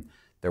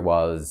there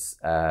was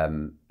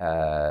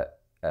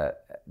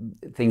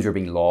things were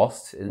being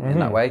lost in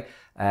that way,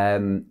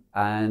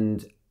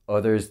 and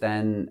others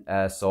then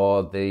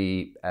saw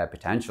the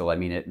potential. I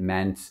mean, it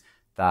meant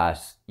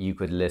that you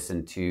could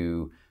listen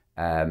to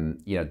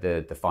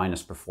the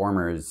finest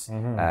performers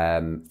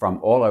from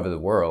all over the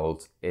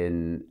world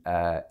in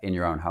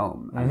your own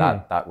home, and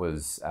that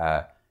was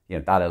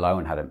that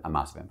alone had a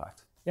massive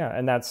impact. Yeah,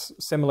 and that's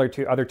similar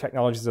to other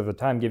technologies of the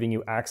time, giving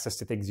you access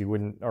to things you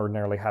wouldn't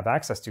ordinarily have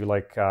access to,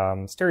 like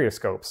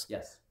stereoscopes.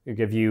 Yes. It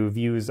give you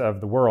views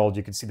of the world.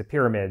 You could see the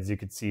pyramids. You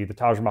could see the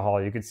Taj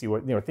Mahal. You could see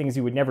things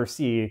you would never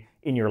see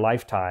in your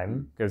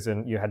lifetime, because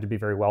you had to be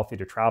very wealthy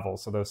to travel.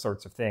 So those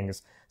sorts of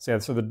things. So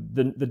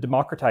the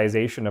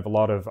democratization of a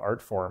lot of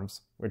art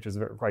forms, which is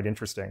quite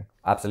interesting.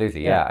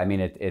 Absolutely, yeah. I mean,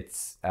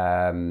 it's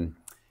in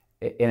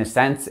a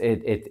sense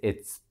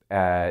it's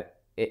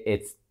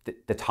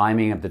the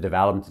timing of the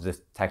development of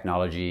this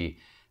technology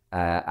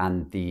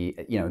and the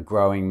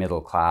growing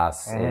middle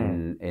class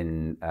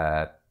in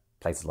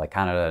places like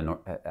Canada and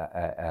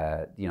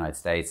the United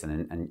States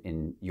and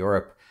in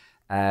Europe.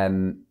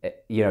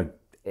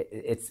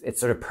 It's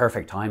sort of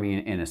perfect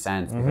timing in a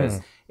sense, because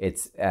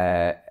it's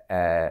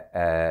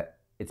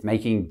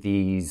making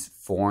these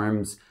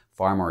forms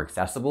far more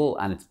accessible,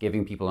 and it's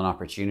giving people an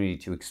opportunity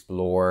to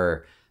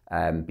explore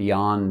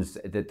beyond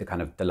the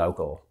kind of the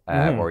local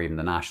or even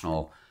the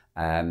national.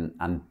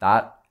 And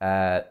that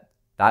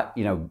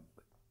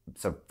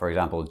so for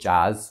example,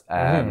 jazz,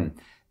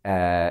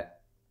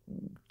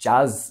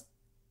 jazz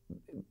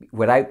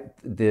without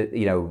the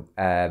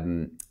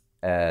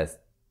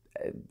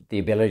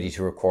ability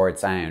to record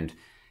sound,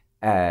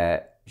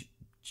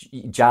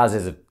 jazz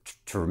is a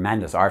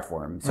tremendous art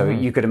form. So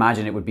you could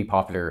imagine it would be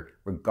popular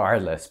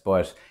regardless,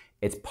 but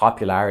its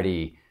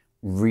popularity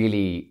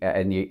really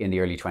in the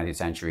early 20th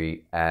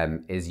century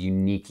is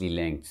uniquely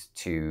linked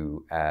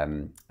to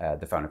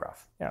the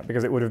phonograph. Yeah,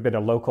 because it would have been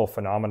a local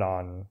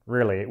phenomenon,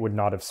 really. It would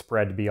not have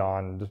spread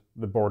beyond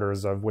the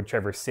borders of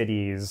whichever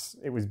cities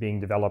it was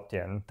being developed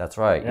in. That's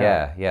right,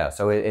 yeah.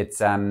 So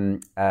it's,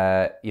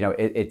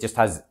 it just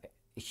has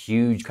a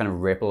huge kind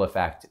of ripple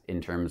effect in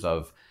terms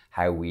of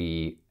how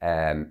we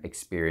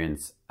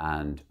experience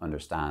and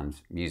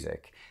understand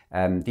music.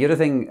 The other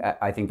thing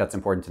I think that's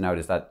important to note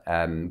is that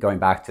going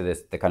back to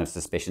the kind of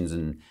suspicions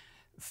and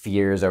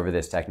fears over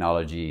this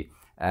technology,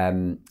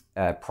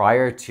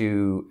 prior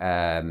to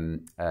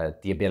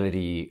the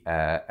ability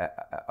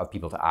of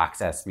people to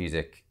access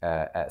music,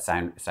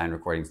 sound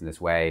recordings in this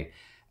way,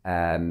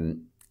 there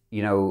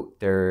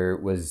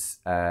was,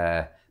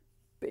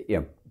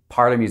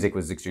 parlor music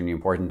was extremely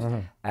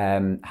important.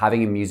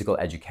 Having a musical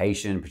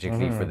education,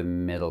 particularly for the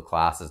middle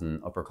classes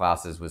and upper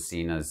classes, was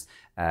seen as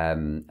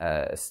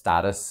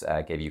status,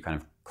 gave you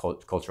kind of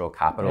cultural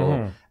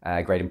capital.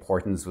 Great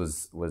importance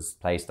was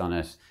placed on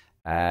it.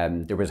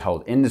 There was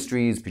whole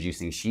industries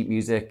producing sheet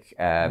music,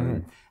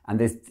 and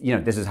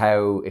this is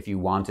how, if you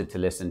wanted to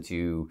listen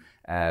to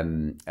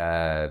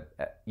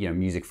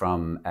music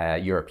from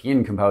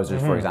European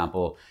composers, for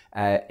example,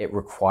 it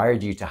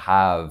required you to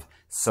have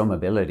some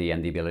ability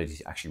and the ability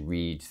to actually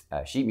read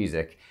sheet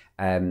music,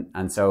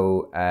 and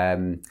so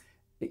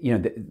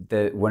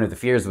one of the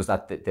fears was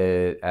that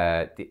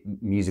the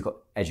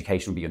musical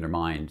education would be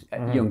undermined.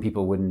 Young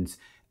people wouldn't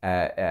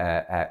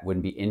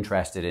be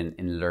interested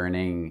in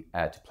learning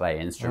to play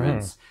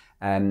instruments.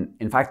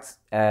 In fact,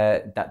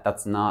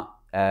 that's not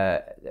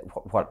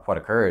what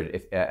occurred.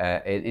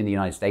 In the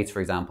United States, for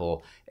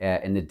example,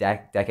 in the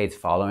decades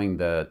following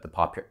the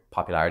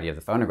popularity of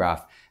the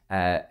phonograph,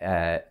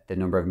 the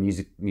number of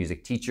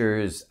music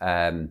teachers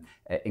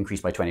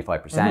increased by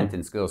 25%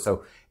 in schools.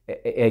 So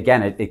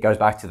again, it goes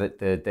back to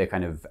the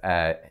kind of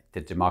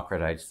the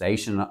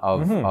democratization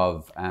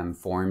of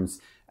forms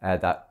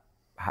that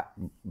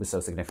was so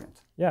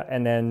significant. Yeah,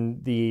 and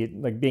then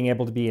being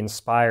able to be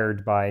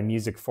inspired by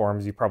music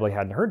forms you probably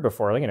hadn't heard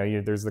before.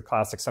 There's the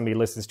classic: somebody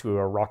listens to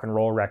a rock and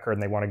roll record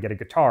and they want to get a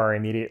guitar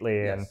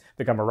immediately and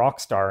become a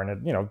rock star,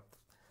 and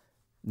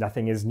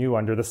nothing is new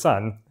under the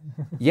sun.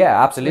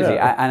 Yeah, absolutely.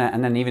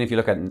 And then even if you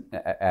look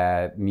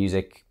at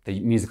music, the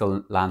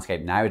musical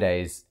landscape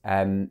nowadays,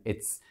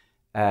 it's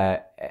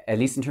at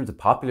least in terms of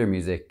popular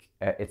music,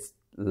 it's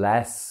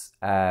less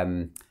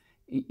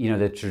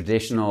the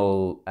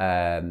traditional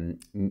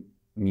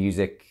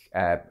music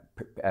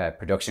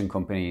production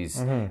companies,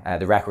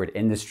 the record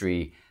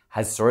industry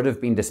has sort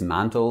of been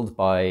dismantled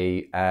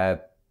by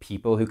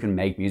people who can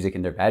make music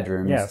in their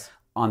bedrooms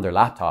on their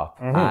laptop,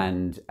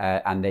 and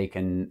they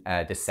can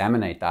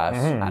disseminate that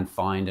and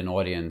find an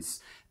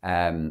audience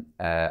on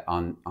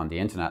the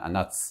internet, and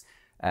that's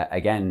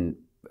again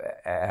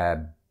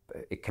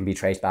it can be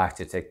traced back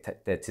to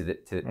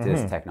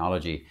this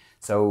technology.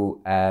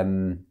 So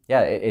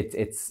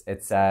it's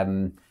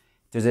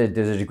there's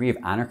a degree of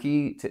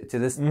anarchy to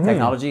this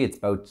technology. It's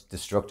both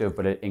destructive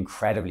but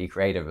incredibly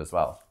creative as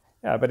well.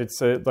 Yeah, but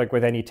it's like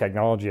with any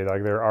technology,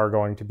 like there are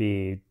going to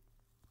be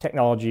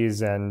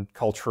technologies and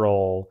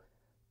cultural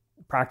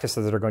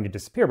practices that are going to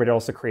disappear, but it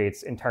also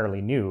creates entirely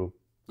new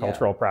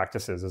cultural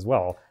practices as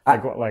well.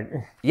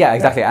 Yeah,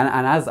 exactly.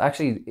 And as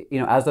actually,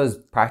 as those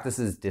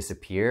practices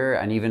disappear,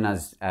 and even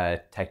as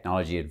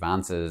technology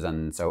advances,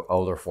 and so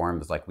older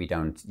forms, like we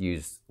don't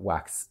use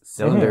wax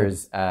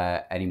cylinders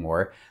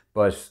anymore,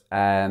 but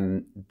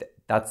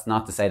that's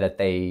not to say that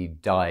they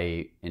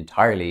die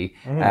entirely.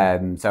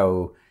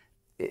 So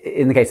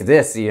in the case of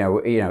this,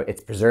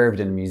 it's preserved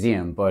in a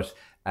museum, but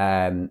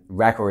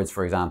records,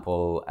 for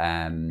example,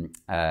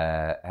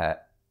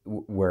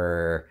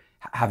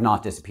 have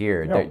not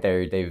disappeared. No.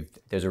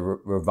 There's a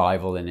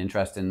revival in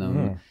interest in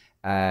them,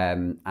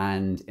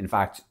 and in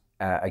fact,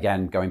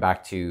 again, going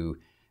back to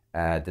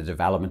the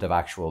development of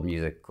actual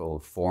musical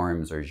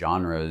forms or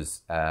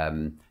genres,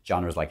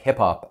 genres like hip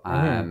hop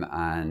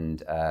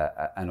and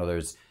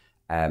others.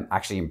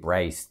 Actually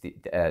embrace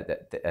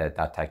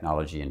that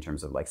technology in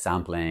terms of like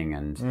sampling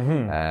and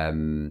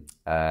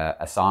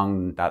a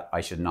song that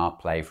I should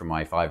not play for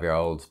my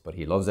 5-year-old, but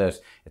he loves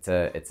it. It's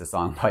a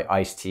song by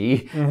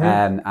Ice-T,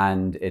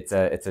 and it's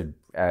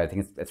I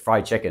think it's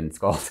Fried Chicken. It's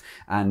called,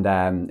 and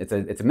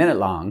it's a minute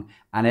long,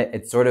 and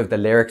it's sort of the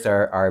lyrics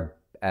are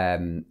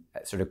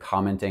sort of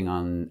commenting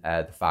on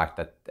the fact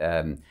that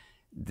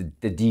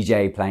the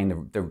DJ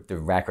playing the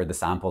record, the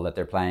sample that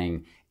they're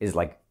playing is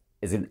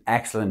an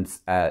excellent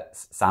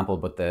sample,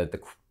 but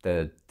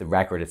the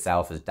record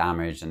itself is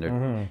damaged,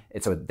 and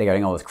so they're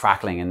getting all this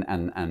crackling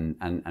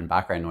and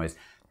background noise.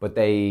 But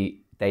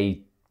they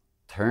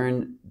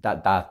turn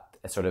that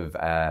sort of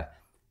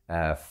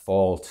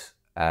fault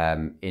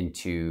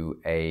into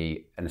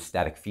an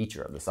aesthetic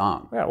feature of the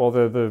song. Yeah, well,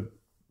 the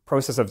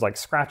process of like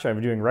scratching,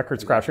 doing record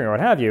scratching or what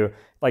have you,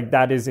 like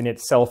that is in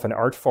itself an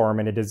art form,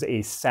 and it is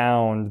a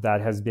sound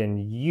that has been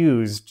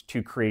used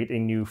to create a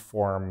new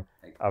form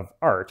of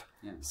art.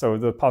 Yeah. So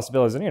the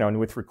possibilities, and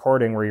with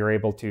recording, where you're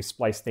able to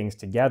splice things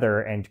together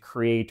and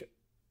create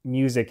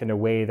music in a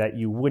way that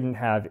you wouldn't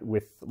have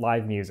with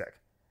live music.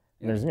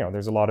 And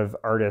there's a lot of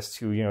artists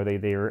who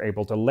they are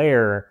able to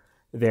layer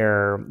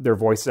their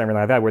voices and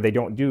everything like that, where they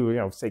don't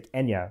do say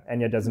Enya.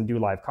 Enya doesn't do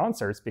live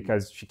concerts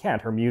because she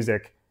can't. Her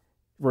music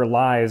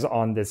relies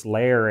on this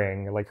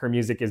layering. Like her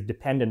music is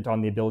dependent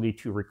on the ability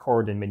to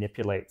record and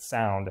manipulate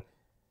sound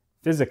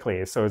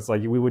physically. So it's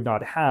like we would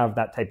not have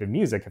that type of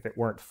music if it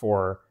weren't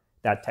for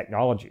that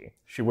technology.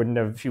 She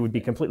would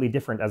be completely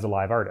different as a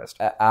live artist.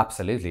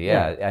 Absolutely,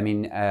 yeah. I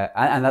mean,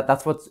 and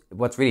that's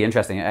what's really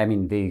interesting. I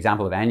mean, the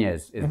example of Enya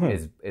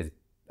is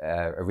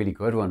a really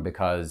good one,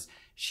 because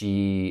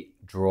she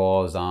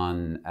draws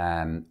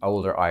on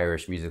older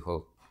Irish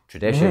musical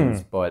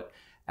traditions, but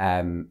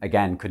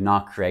again, could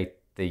not create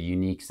the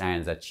unique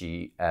sounds that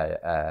she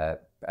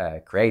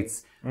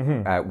creates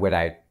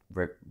without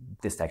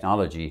this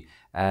technology.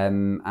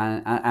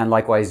 And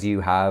likewise,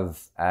 you have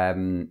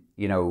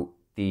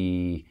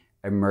the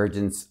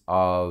emergence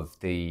of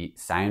the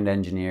sound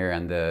engineer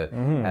and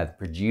the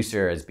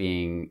producer as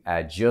being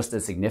just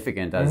as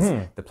significant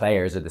as the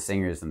players or the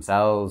singers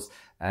themselves.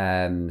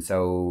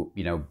 So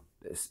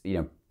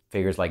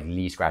figures like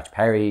Lee Scratch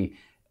Perry,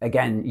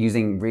 again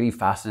using really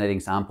fascinating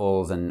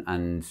samples and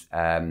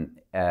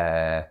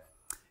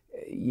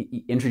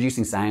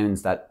introducing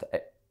sounds that,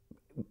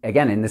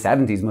 again, in the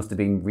 70s must have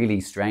been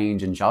really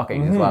strange and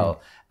shocking as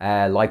well.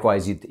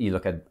 Likewise, you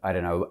look at, I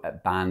don't know,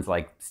 bands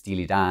like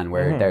Steely Dan,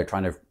 where they're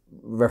trying to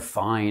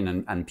refine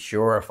and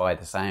purify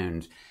the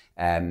sound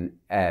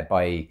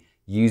by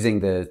using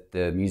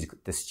the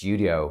music, the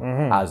studio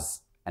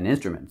as an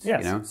instrument.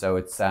 Yes. So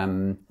it's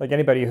like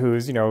anybody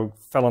who's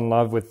fallen in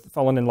love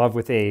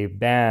with a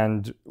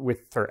band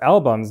with their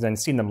albums, then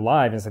seen them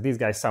live and said these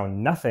guys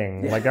sound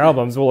nothing like their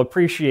albums, will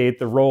appreciate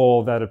the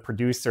role that a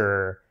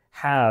producer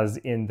has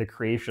in the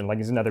creation, like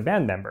he's another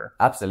band member.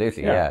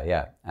 Absolutely,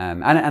 yeah.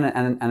 And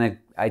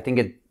I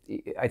think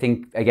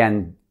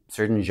again,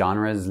 certain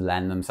genres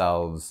lend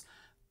themselves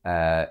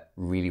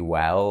really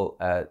well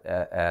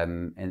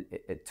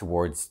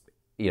towards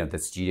the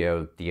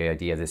studio, the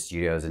idea of the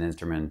studio as an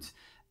instrument,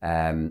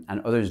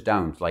 and others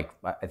don't. Like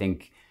I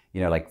think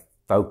like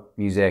folk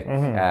music.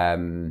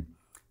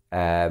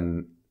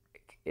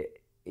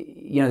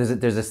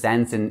 There's a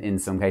sense in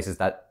some cases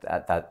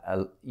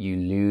that you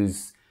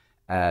lose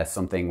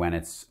something when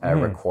it's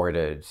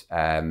recorded,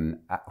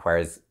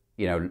 whereas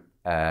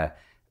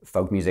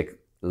folk music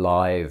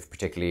live,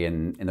 particularly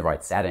in the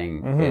right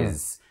setting,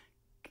 is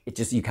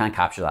you can't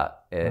capture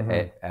that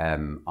in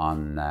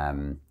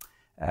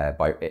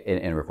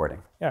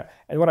recording. Yeah,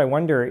 and what I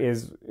wonder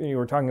is, you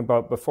were talking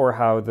about before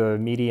how the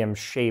medium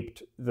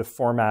shaped the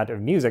format of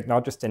music,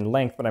 not just in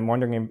length, but I'm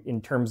wondering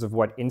in terms of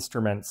what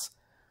instruments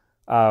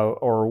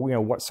or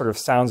what sort of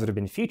sounds would have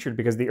been featured,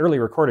 because the early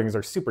recordings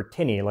are super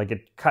tinny. Like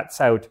it cuts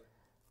out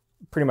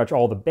pretty much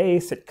all the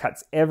bass, it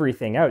cuts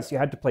everything out. So you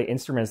had to play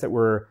instruments that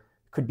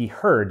could be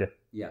heard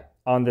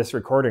on this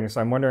recording. So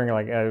I'm wondering,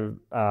 like, I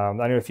don't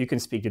know if you can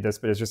speak to this,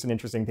 but it's just an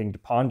interesting thing to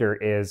ponder,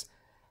 is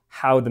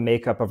how the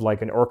makeup of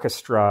like an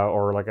orchestra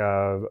or like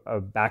a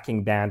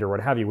backing band or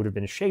what have you would have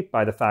been shaped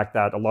by the fact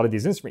that a lot of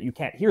these instruments, you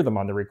can't hear them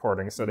on the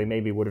recording. So they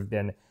maybe would have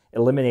been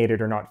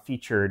eliminated or not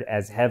featured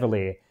as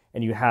heavily.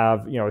 and you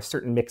have, you know, a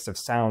certain mix of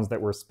sounds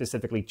that were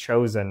specifically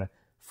chosen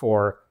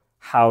for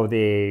how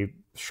they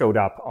showed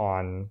up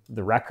on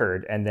the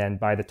record. And then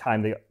by the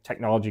time the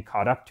technology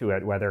caught up to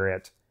it, whether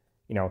it,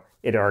 you know,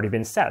 it had already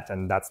been set,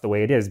 and that's the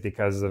way it is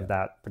because of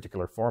that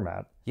particular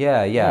format.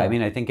 Yeah. I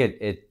mean, I think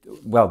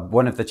well,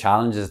 one of the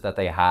challenges that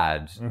they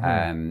had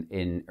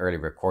in early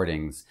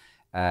recordings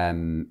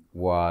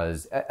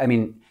was, I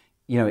mean,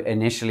 you know,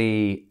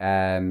 initially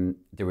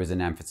there was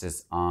an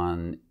emphasis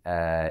on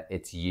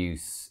its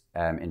use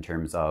in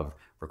terms of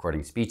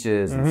recording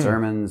speeches and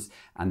sermons,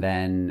 and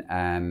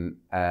then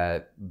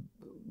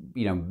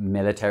you know,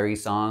 military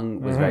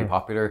song was very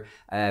popular,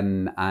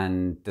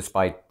 and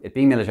despite it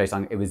being military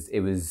song, it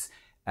was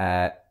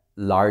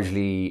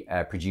largely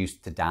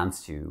produced to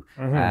dance to.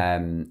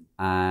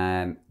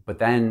 But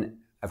then,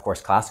 of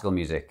course, classical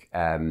music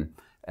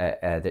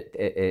that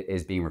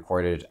is being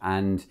recorded,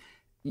 and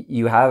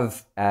you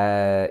have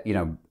you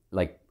know,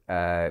 like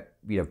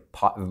you know,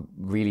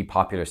 really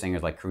popular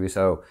singers like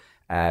Caruso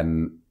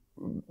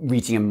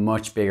reaching a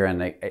much bigger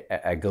and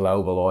a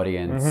global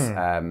audience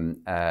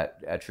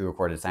through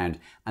recorded sound,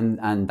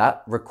 and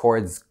that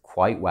records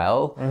quite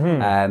well.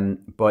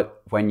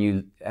 But when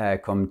you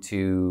come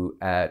to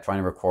trying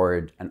to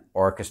record an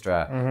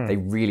orchestra, they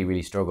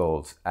really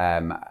struggled,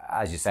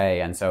 as you say.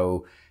 And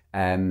so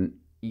having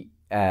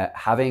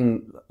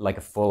like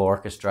a full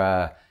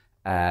orchestra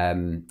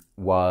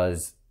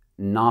was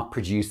not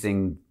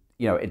producing,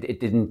 you know,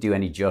 it didn't do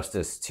any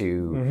justice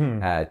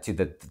to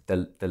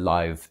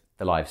the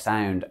live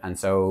sound. And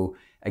so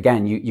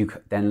again,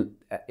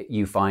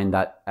 you find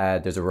that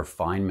there's a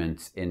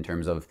refinement in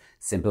terms of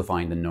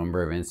simplifying the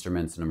number of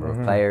instruments, the number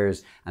of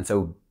players, and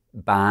so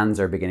bands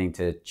are beginning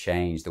to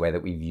change the way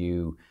that we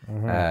view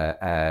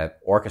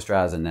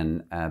orchestras, and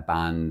then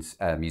band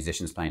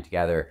musicians playing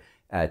together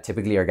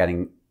typically are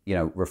getting, you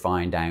know,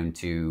 refined down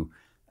to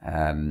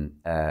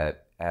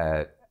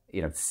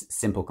you know,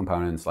 simple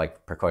components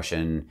like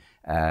percussion,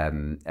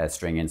 a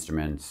string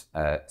instrument,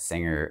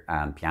 singer,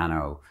 and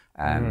piano.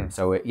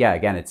 So yeah,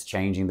 again, it's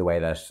changing the way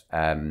that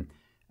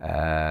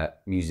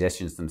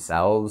musicians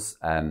themselves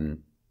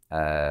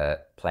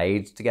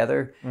played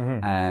together,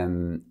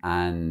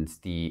 and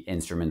the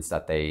instruments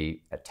that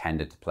they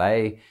tended to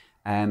play,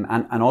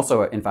 and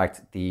also, in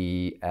fact,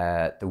 the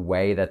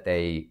way that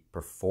they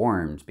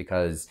performed,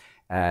 because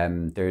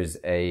there's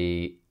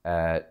a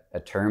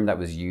term that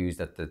was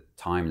used at the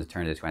time, the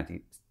turn of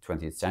the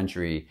 20th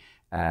century,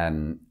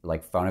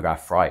 like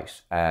phonograph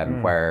fright,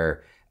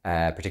 where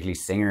particularly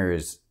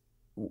singers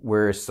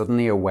were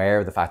suddenly aware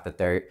of the fact that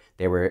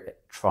they were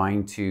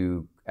trying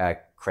to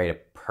create a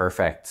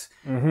perfect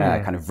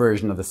kind of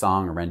version of the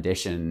song, a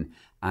rendition,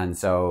 and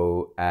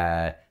so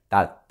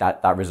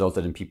that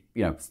resulted in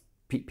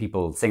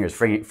people, singers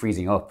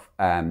freezing up,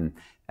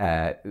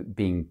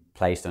 being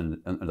placed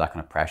under that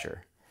kind of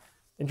pressure.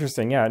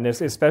 Interesting, yeah, and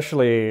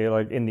especially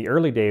like in the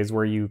early days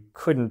where you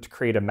couldn't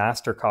create a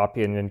master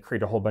copy and then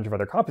create a whole bunch of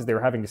other copies, they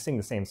were having to sing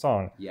the same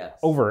song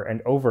over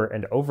and over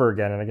and over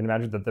again. And I can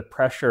imagine that the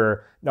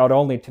pressure not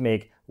only to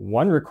make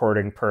one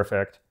recording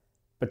perfect,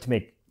 but to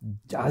make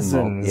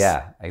dozens.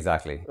 Yeah,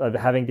 exactly. Of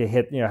having to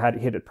hit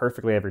it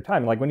perfectly every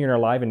time. Like when you're in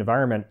a live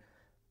environment,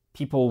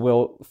 people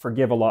will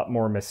forgive a lot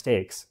more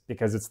mistakes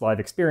because it's live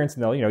experience,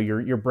 and they'll, you know,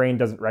 your brain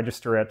doesn't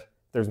register it.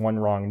 There's one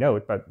wrong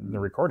note, but in the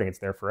recording, it's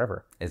there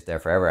forever. It's there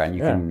forever, and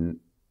you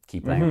can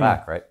keep playing it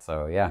back, right?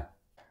 So, yeah.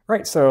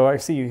 Right, so I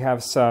see you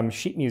have some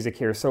sheet music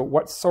here. So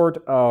what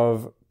sort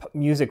of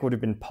music would have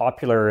been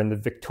popular in the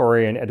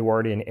Victorian,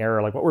 Edwardian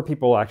era? Like what were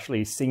people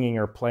actually singing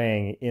or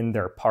playing in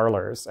their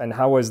parlors? And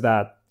how was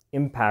that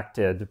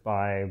impacted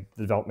by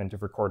the development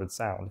of recorded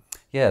sound?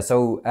 Yeah,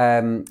 so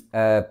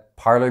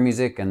parlor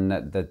music and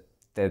the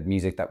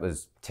music that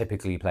was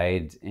typically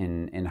played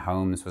in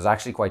homes was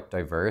actually quite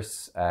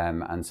diverse,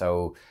 and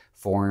so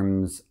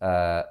forms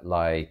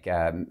like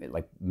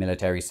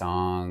military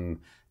song,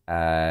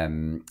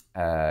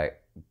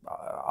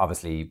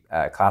 obviously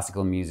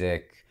classical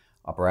music,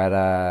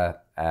 operetta,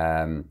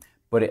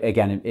 but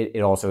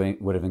it also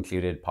would have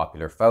included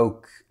popular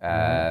folk.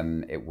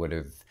 It would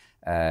have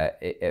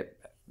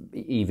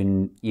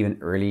even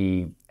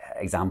early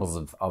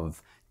examples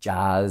of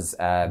jazz.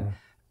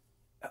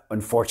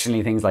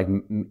 Unfortunately, things like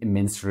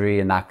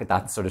minstrelsy and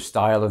that sort of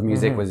style of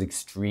music was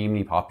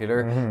extremely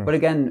popular. But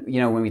again,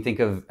 you know, when we think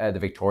of the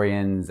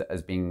Victorians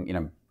as being, you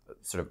know,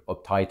 sort of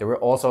uptight, there were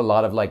also a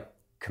lot of like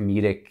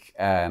comedic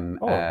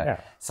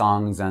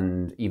songs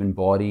and even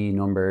bawdy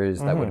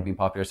numbers that would have been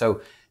popular.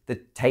 So the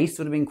taste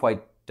would have been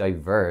quite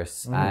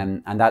diverse,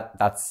 and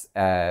that's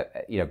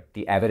you know,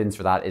 the evidence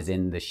for that is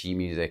in the sheet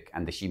music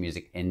and the sheet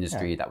music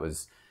industry that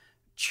was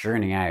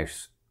churning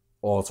out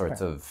all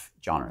sorts of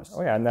genres.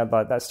 Oh yeah, and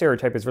that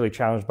stereotype is really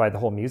challenged by the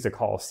whole music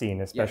hall scene,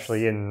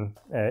 especially in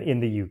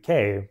the UK.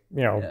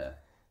 You know,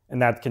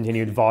 and that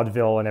continued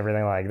vaudeville and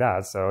everything like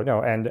that. So no,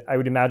 and I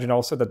would imagine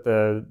also that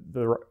the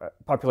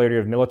popularity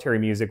of military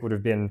music would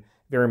have been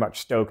very much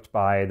stoked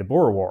by the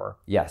Boer War.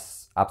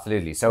 Yes,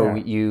 absolutely. So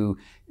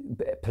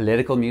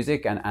political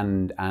music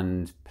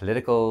and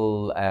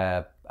political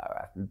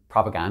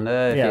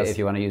propaganda, Yes. if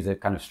you want to use a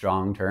kind of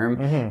strong term,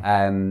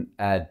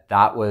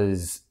 that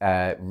was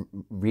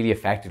really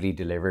effectively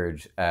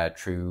delivered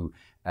through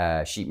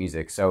sheet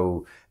music.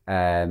 So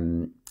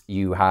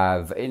you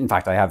have, in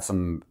fact, I have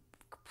some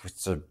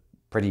sort of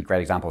pretty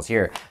great examples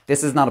here.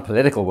 This is not a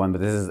political one,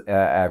 but this is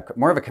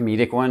more of a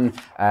comedic one.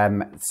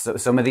 So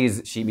some of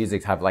these sheet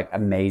musics have like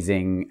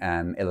amazing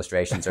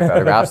illustrations or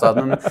photographs of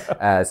them.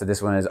 So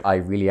this one is I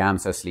Really Am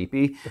So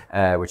Sleepy,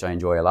 which I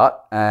enjoy a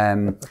lot.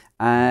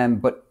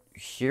 But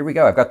here we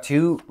go. I've got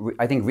two,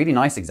 I think, really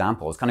nice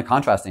examples, kind of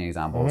contrasting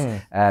examples.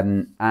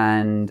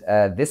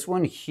 This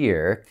one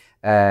here,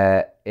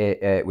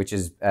 which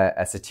is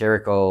a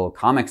satirical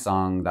comic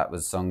song that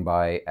was sung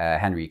by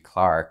Henry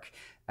Clark,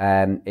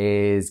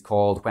 is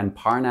called When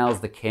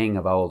Parnell's the King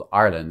of Old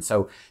Ireland.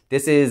 So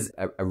this is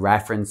a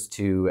reference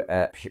to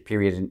a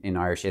period in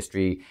Irish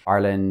history.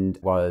 Ireland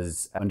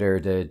was under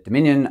the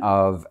dominion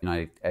of the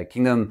United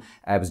Kingdom.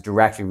 It was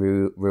directly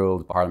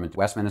ruled by Parliament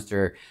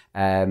Westminster.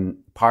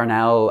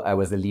 Parnell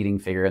was the leading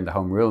figure in the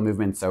Home Rule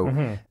movement,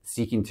 so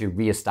seeking to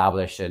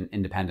re-establish an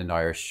independent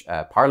Irish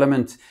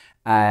Parliament.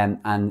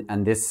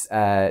 And this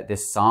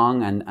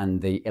song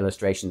and the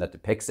illustration that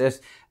depicts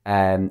it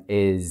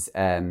is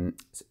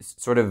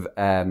sort of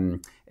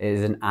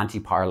is an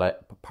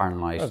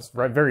anti-Parnellite. That's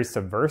very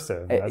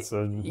subversive. That's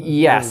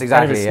yes,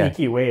 exactly. Kind of a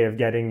sneaky way of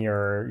getting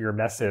your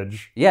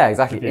message. Yeah,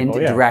 exactly.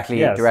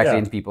 Directly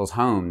into people's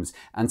homes.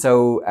 And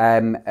so,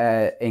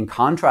 in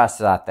contrast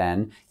to that,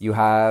 then you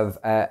have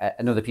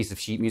another piece of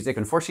sheet music.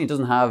 Unfortunately, it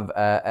doesn't have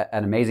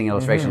an amazing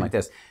illustration like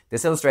this.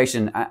 This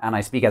illustration, and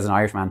I speak as an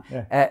Irishman,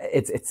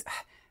 it's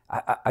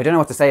I don't know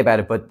what to say about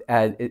it, but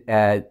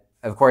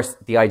of course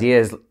the idea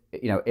is,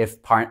 if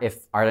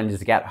Ireland is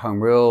to get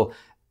home rule,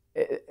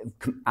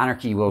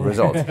 anarchy will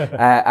result.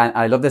 And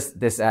I love this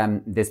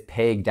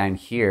pig down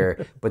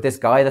here, but this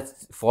guy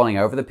that's falling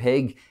over the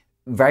pig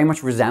very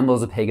much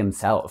resembles a pig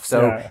himself.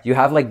 So you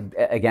have, like,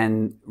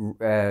 again,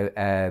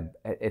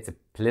 it's a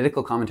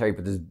political commentary,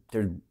 but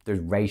there's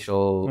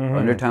racial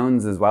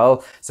undertones as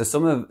well. So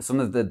some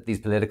of these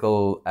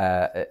political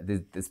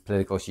this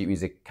political sheet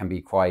music can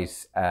be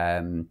quite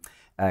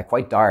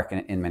dark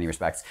in many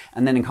respects.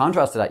 And then in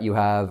contrast to that, you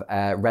have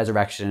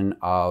Resurrection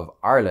of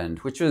Ireland,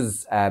 which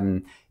was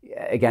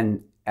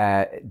again,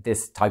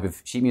 this type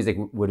of sheet music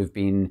would have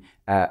been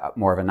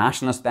more of a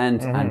nationalist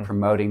bent and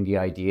promoting the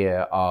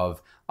idea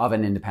of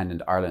an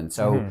independent Ireland.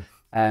 So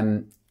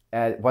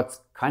what's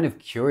kind of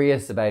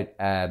curious about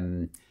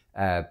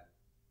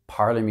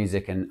parlor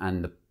music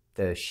and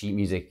the sheet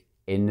music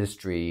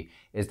industry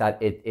is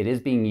that it is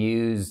being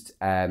used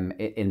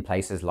in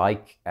places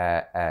like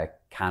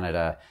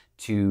Canada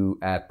to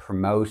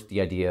promote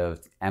the idea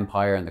of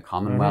empire and the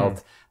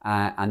Commonwealth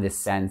and this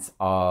sense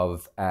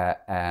of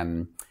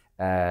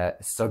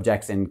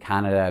subjects in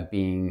Canada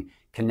being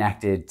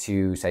connected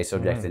to, say,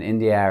 subjects in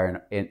India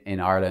or in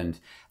Ireland.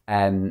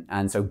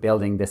 And so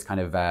building this kind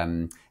of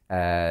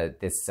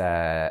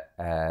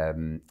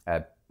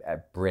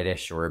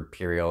British or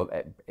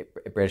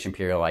British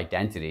imperial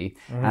identity.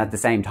 And at the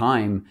same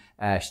time,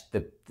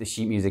 the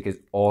sheet music is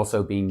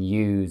also being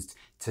used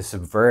to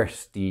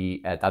subvert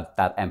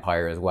that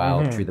empire as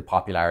well through the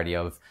popularity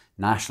of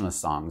nationalist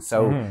songs.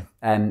 So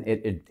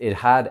it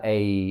had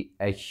a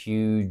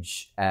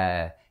huge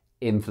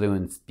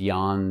influence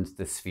beyond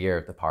the sphere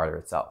of the parlor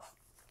itself.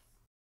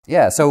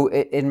 Yeah, so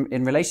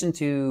in relation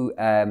to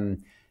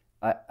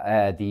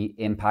the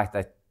impact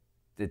that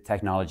the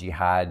technology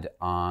had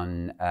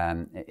on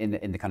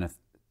in the kind of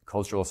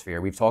cultural sphere,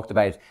 we've talked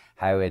about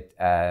how it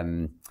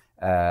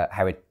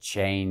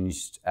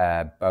changed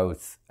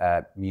both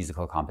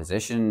musical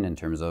composition in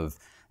terms of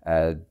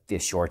the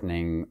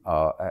shortening,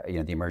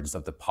 the emergence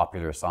of the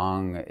popular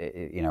song,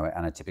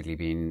 and it typically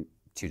being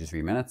 2 to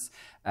 3 minutes,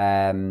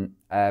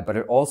 but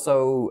it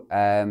also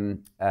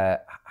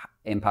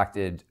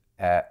impacted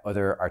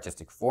other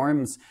artistic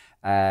forms,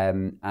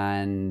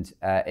 and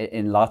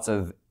in lots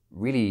of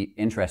really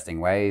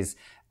interesting ways.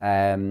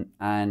 And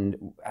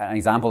an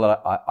example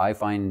that I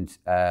find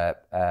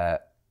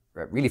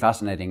really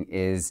fascinating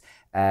is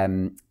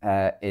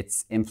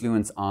its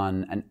influence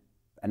on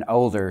an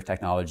older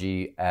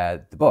technology,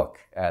 the book,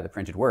 the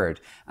printed word.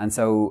 And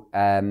so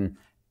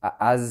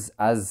as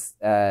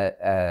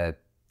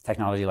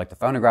technology like the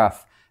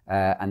phonograph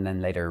and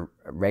then later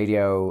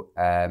radio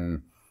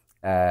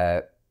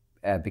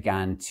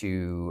began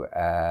to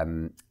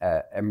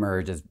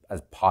emerge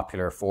as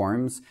popular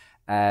forms,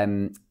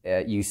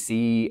 you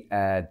see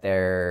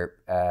the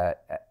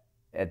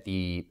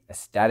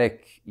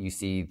aesthetic, you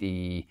see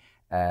the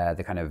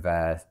kind of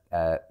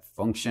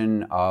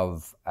function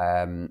of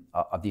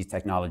these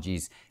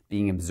technologies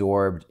being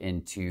absorbed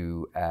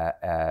into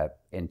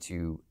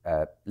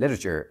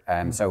literature.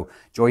 So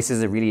Joyce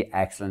is a really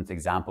excellent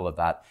example of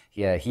that.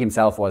 He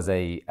himself was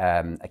a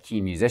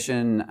keen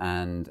musician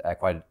and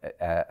quite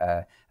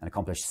an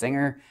accomplished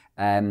singer,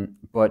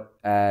 but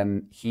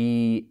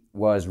he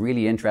was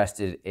really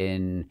interested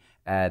in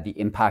the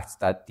impact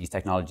that these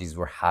technologies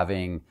were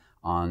having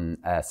on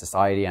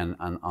society and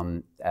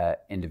on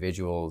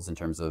individuals in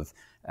terms of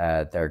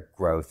their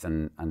growth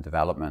and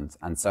development.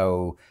 And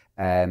so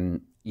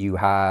you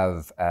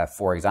have,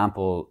 for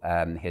example,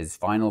 his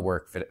final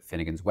work,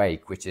 Finnegan's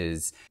Wake, which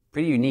is a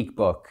pretty unique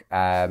book.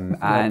 And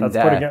that's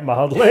putting it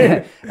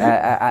mildly.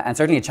 And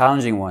certainly a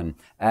challenging one.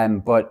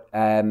 But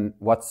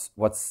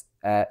what's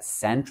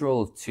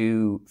central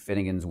to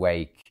Finnegan's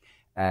Wake,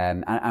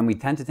 and we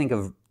tend to think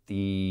of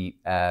the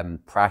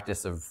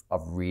practice of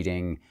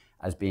reading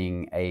as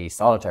being a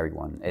solitary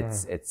one.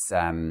 It's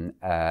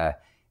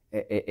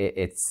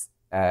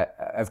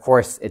of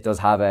course it does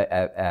have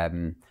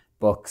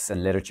books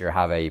and literature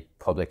have a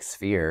public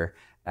sphere,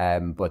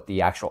 but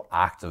the actual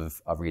act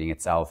of reading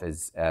itself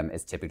is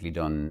typically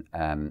done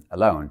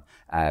alone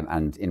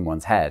and in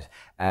one's head.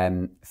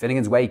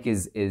 Finnegan's Wake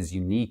is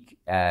unique,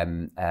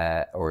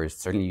 or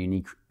certainly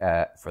unique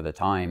for the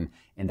time,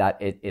 in that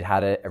it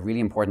had a really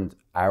important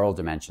oral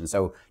dimension.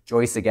 So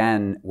Joyce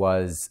again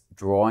was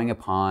drawing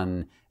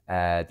upon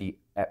the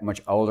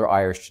much older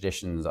Irish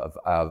traditions of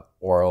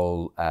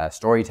oral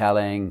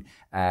storytelling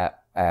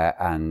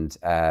and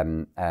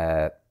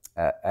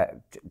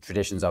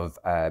traditions of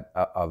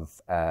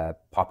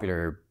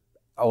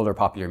older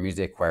popular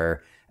music,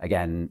 where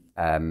again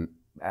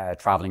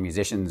traveling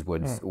musicians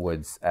would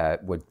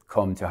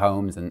come to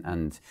homes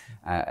and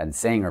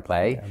sing or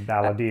play.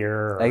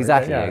 Balladeer.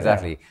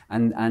 Exactly.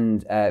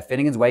 And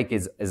Finnegan's Wake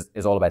is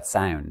all about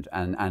sound,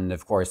 and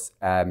of course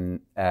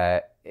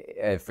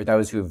for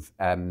those who've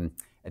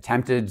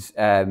attempted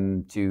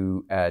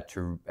to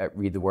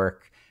read the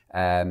work,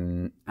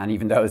 and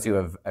even those who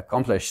have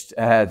accomplished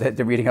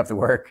the reading of the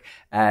work,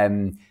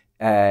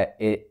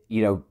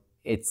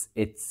 it's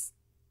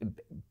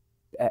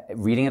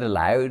reading it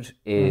aloud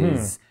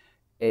is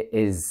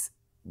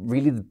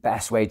really the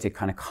best way to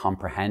kind of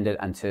comprehend it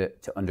and to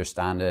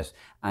understand it.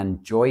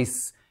 And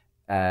Joyce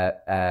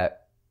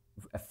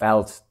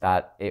felt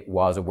that it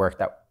was a work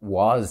that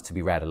was to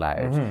be read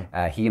aloud.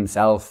 He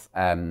himself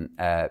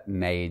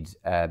made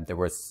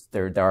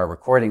there are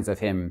recordings of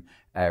him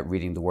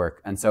reading the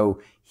work, and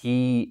so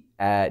he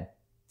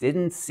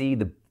didn't see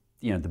the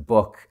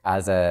book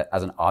as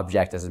an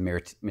object, as a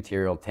mere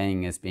material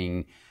thing, as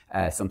being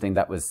something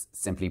that was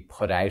simply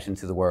put out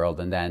into the world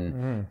and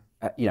then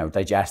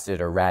digested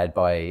or read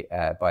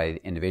by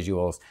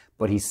individuals.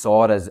 But he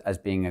saw it as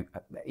being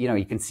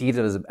he conceived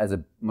it as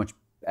a much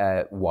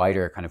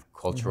wider kind of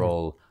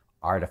cultural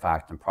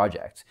artifact and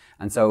project.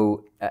 And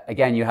so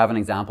again, you have an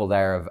example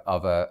there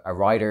of a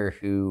writer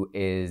who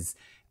is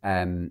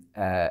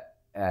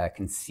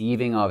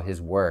conceiving of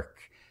his work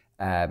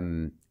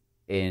in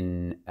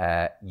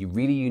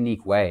really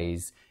unique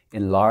ways,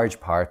 in large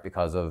part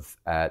because of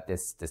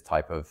this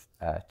type of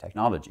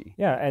technology.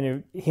 Yeah,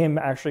 and him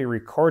actually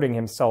recording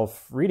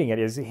himself reading it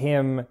is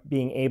him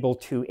being able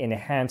to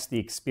enhance the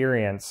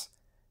experience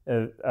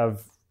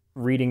of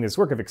reading this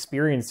work, of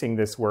experiencing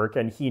this work,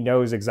 and he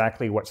knows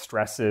exactly what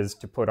stresses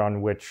to put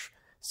on which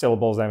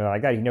syllables and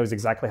like that. He knows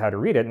exactly how to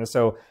read it. And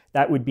so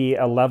that would be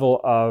a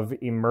level of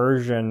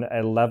immersion,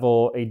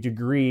 a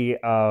degree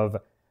of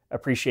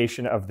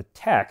appreciation of the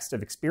text,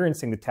 of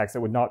experiencing the text,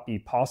 that would not be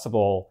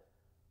possible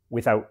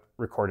without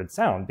recorded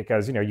sound.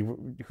 Because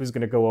who's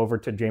going to go over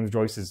to James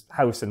Joyce's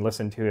house and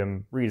listen to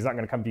him read? He's not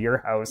going to come to your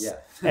house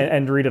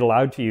and read it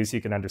aloud to you so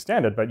you can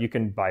understand it, but you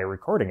can buy a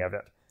recording of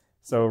it.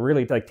 So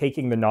really, like,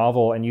 taking the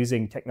novel and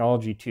using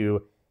technology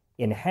to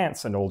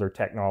enhance an older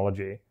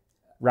technology,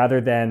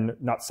 rather than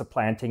not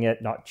supplanting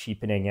it, not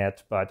cheapening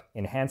it, but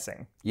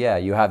enhancing. Yeah,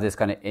 you have this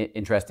kind of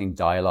interesting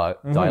dialogue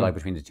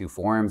between the two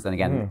forms, and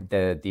again,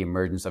 the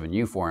emergence of a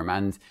new form.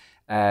 And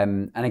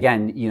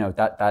again,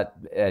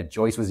 that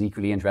Joyce was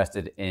equally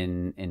interested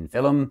in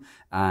film,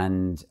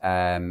 and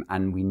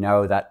we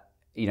know that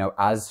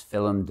as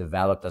film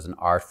developed as an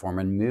art form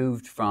and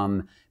moved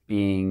from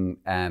being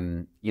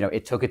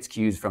it took its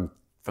cues from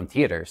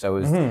theater. So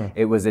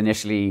it was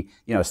initially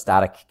a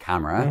static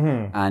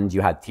camera, and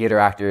you had theater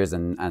actors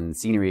and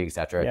scenery,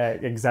 etc. Yeah,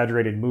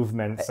 exaggerated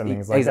movements and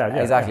things like that.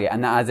 Yeah, exactly.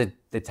 And as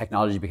the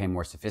technology became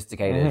more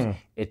sophisticated,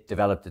 it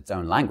developed its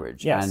own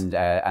language. Yes.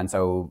 And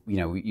so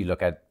you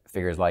look at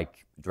figures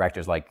like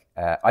directors like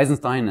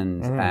Eisenstein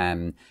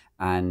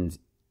and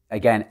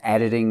again,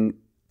 editing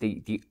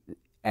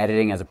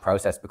editing as a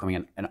process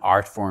becoming an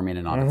art form in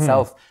and of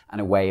itself, and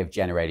a way of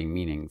generating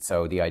meaning.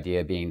 So the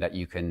idea being that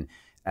you can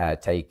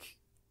take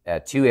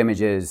two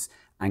images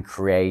and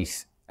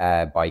create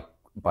by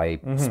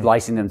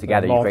splicing them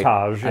together.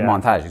 Montage. You create a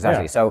montage,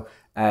 exactly. Yeah. So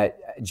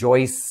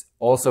Joyce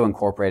also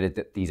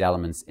incorporated these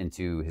elements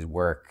into his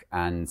work.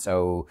 And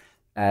so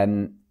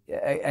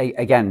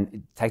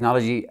again,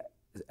 technology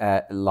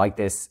like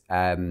this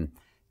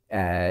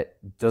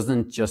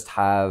doesn't just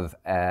have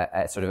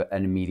a sort of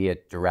an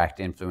immediate direct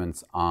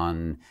influence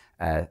on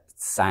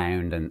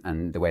sound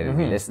and the way that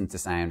we listen to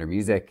sound or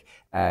music.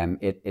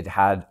 It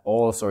had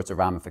all sorts of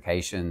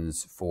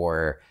ramifications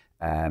for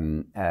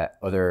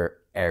other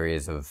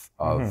areas of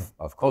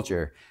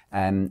culture.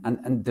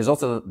 And there's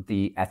also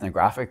the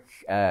ethnographic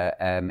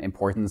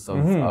importance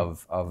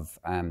of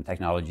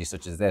technology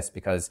such as this,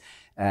 because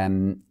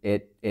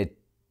it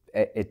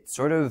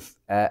sort of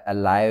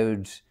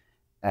allowed,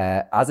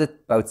 as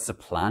it both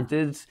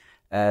supplanted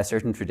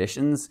certain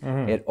traditions,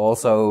 it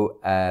also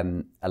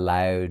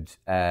allowed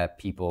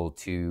people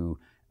to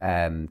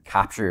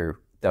capture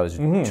those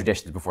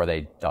traditions before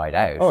they died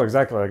out. Oh,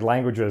 exactly. Like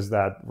languages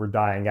that were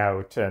dying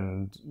out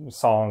and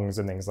songs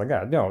and things like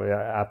that. No, yeah,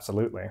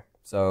 absolutely.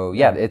 So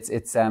yeah,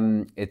 it's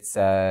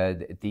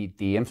the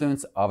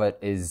influence of it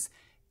is,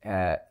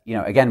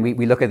 again,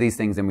 we look at these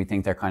things and we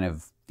think they're kind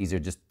of, this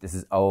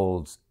is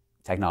old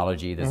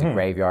technology. There's a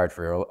graveyard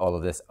for all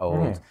of this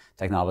old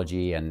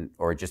technology,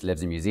 or it just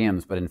lives in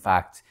museums. But in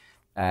fact,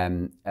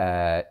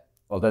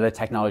 although the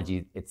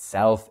technology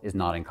itself is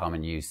not in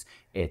common use,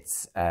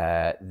 its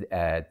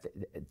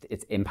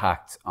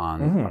impact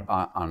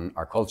on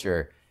our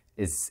culture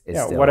is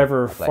still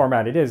whatever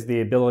format it is.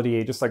 The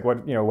ability, just like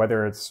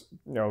whether it's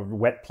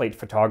wet plate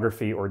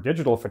photography or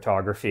digital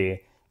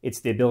photography,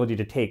 it's the ability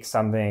to take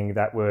something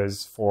that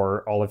was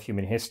for all of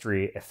human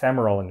history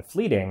ephemeral and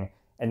fleeting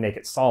and make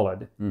it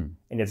solid. And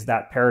it's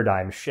that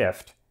paradigm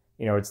shift.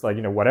 It's like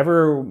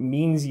whatever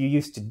means you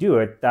used to do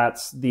it,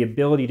 that's the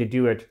ability to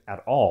do it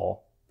at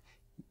all.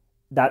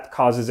 That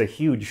causes a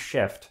huge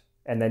shift,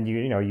 and then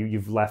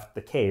you've left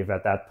the cave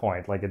at that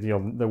point. Like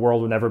the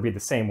world will never be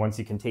the same once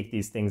you can take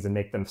these things and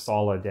make them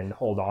solid and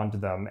hold on to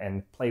them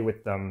and play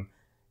with them,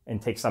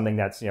 and take something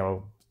that's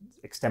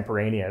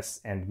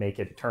extemporaneous and make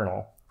it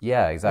eternal.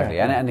 Yeah, exactly.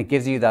 Yeah. And it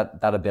gives you that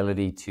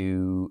ability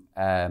to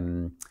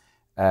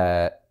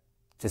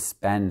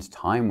spend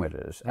time with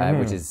it,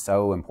 which is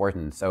so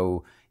important.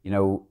 So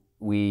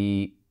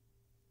we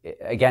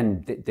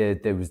again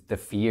there was the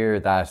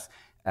fear that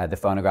the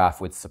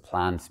phonograph would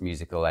supplant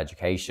musical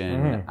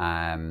education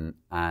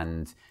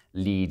and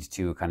lead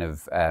to kind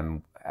of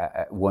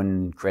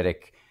one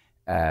critic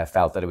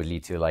felt that it would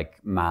lead to like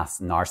mass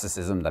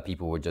narcissism, that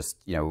people would just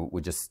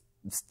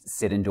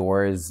sit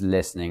indoors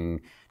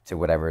listening to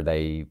whatever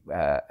they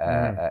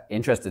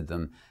interested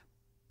them.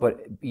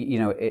 But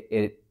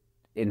it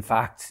in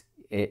fact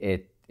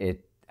it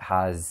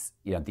has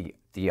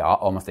the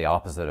almost the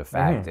opposite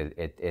effect.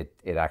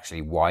 It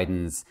actually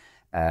widens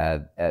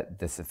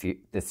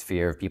the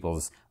sphere of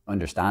people's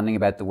understanding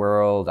about the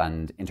world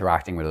and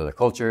interacting with other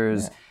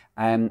cultures.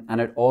 And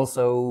it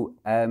also,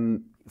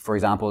 for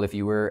example, if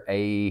you were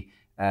a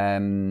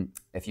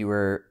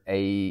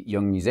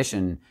young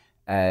musician,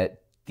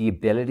 the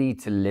ability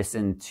to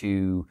listen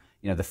to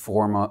the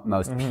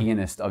foremost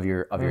pianist of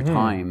your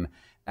time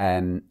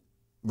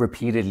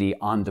repeatedly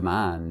on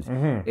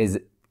demand is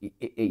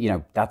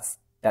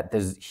that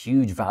there's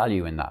huge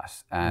value in that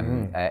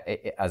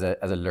as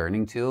a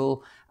learning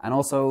tool, and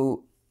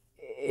also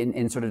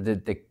in sort of the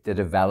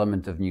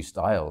development of new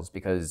styles,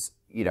 because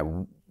we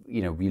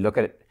look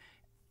at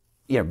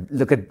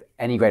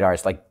any great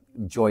artist like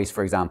Joyce,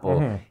 for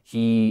example.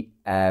 He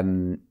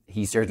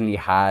certainly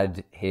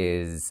had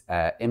his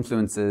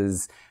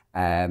influences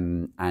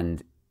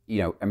and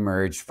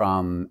emerged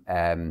from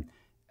a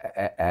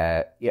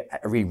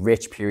really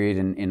rich period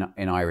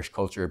in Irish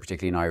culture,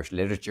 particularly in Irish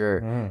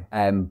literature.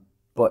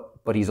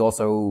 But he's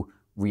also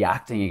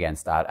reacting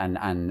against that, and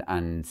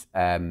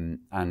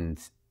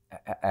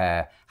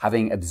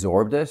having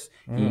absorbed it,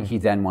 he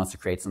then wants to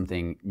create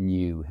something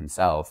new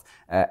himself.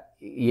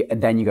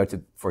 And then you go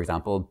to, for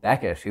example,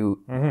 Beckett, who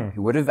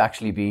would have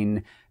actually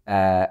been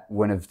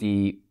one of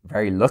the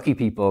very lucky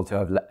people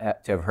to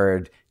have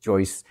heard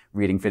Joyce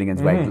reading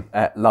Finnegan's Wake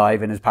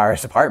live in his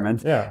Paris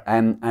apartment.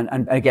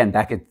 And again,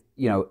 Beckett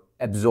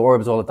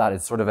absorbs all of that.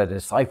 It's sort of a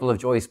disciple of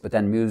Joyce, but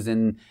then moves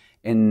in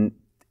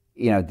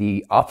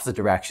the opposite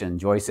direction.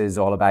 Joyce is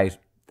all about,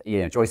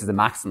 Joyce is a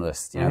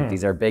maximalist.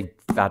 These are big,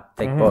 fat,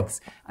 thick books,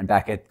 and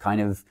Beckett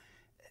kind of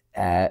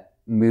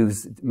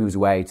moves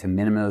away to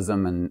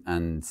minimalism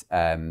and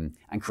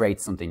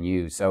creates something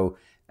new. So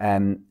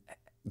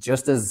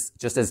just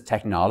as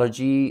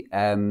technology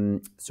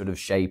sort of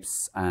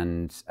shapes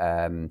and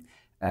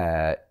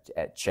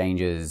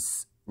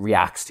changes,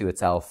 reacts to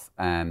itself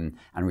and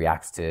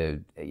reacts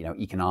to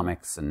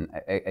economics and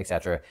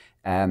etc.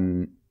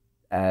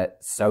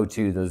 So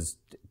too does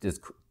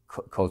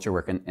culture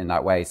work in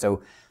that way.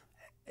 So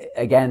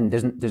again,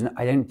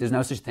 there's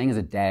no such thing as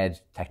a dead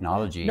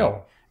technology.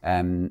 No.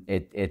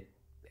 It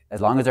as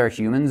long as there are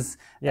humans,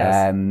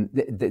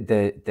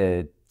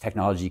 the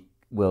technology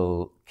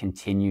will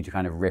continue to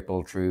kind of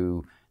ripple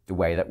through the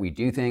way that we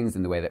do things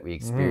and the way that we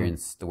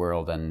experience the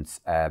world and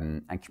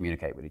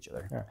communicate with each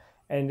other. Yeah.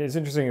 And it's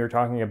interesting you're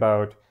talking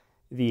about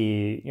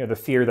the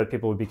fear that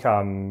people would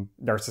become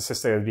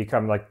narcissistic, would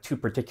become like too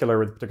particular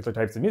with particular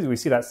types of music. We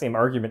see that same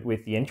argument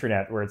with the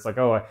internet, where it's like,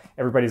 oh,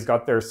 everybody's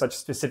got their such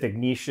specific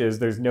niches,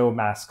 there's no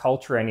mass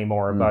culture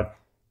anymore. But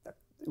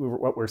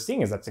what we're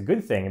seeing is that's a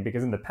good thing,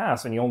 because in the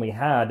past, when you only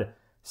had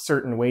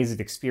certain ways of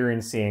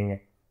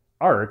experiencing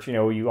art,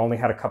 you only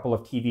had a couple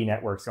of TV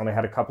networks, you only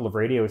had a couple of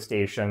radio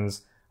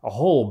stations, a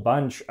whole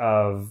bunch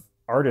of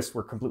artists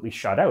were completely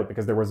shut out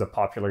because there was a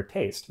popular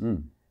taste.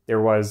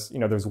 There was,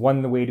 there's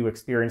one way to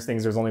experience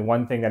things. There's only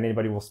one thing that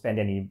anybody will spend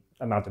any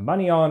amount of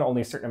money on,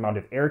 only a certain amount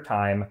of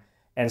airtime.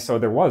 And so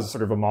there was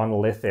sort of a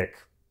monolithic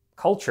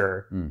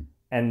culture.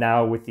 And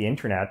now with the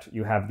internet,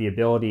 you have the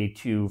ability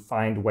to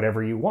find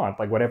whatever you want,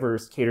 like whatever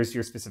caters to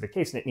your specific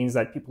taste. And it means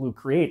that people who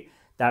create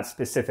that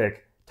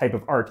specific type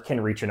of art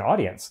can reach an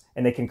audience,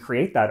 and they can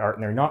create that art,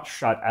 and they're not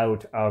shut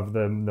out of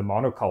the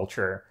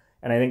monoculture.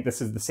 And I think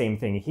this is the same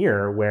thing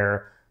here,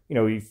 where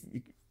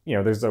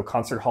there's a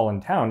concert hall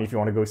in town. If you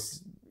want to go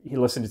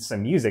listen to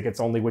some music, it's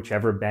only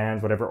whichever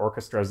bands, whatever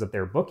orchestras that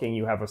they're booking,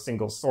 you have a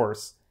single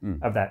source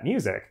of that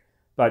music.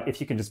 But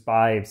if you can just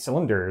buy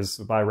cylinders,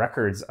 buy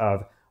records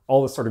of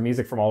all this sort of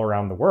music from all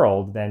around the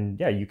world, then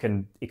yeah, you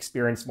can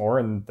experience more,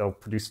 and they'll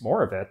produce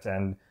more of it.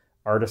 And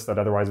artists that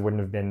otherwise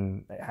wouldn't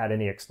have had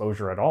any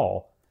exposure at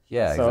all.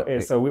 Yeah. So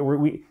exactly.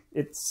 so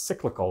it's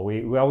cyclical.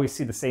 We always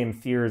see the same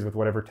fears with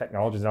whatever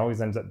technologies. It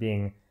always ends up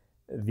being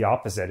the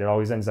opposite. It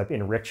always ends up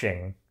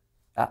enriching.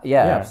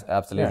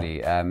 Absolutely.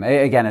 Yeah.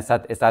 Again, it's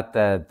that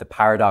the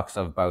paradox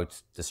of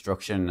both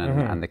destruction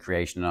and the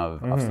creation of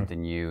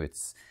something new.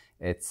 It's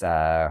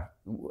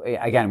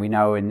again, we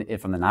know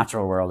from the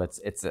natural world,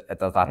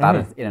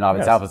 that in and of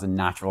itself is a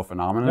natural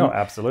phenomenon. No,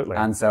 absolutely.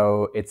 And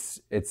so it's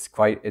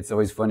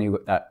always funny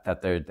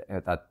that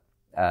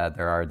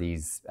there are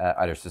these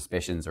either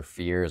suspicions or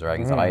fears or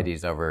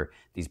anxieties over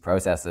these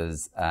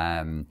processes,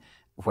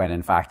 when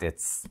in fact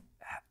it's,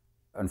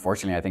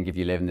 unfortunately, I think if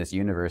you live in this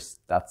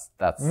universe, that's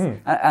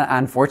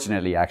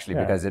unfortunately, actually,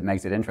 because it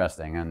makes it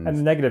interesting. And the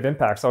negative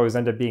impacts always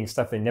end up being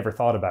stuff they never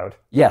thought about.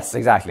 Yes,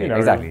 exactly.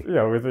 Exactly.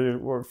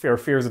 With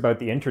fears about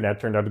the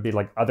internet turned out to be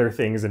like other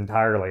things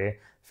entirely.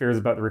 Fears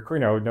about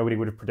the nobody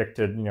would have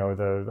predicted,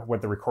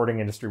 what the recording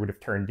industry would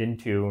have turned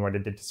into and what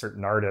it did to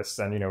certain artists.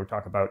 And,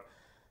 talk about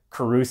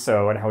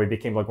Caruso and how he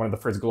became like one of the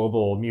first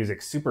global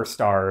music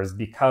superstars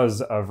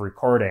because of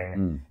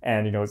recording.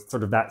 And,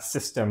 sort of that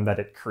system that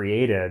it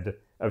created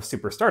of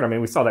superstardom. I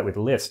mean, we saw that with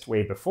Liszt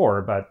way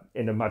before, but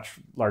in a much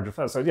larger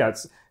phase. So yeah,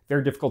 it's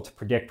very difficult to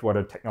predict what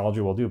a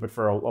technology will do, but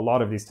for a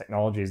lot of these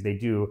technologies, they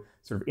do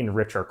sort of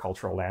enrich our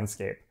cultural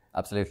landscape.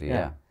 Absolutely,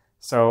 yeah.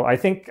 So I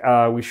think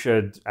we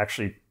should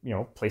actually,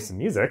 play some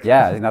music.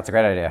 Yeah, I think that's a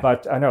great idea.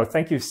 But no,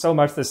 thank you so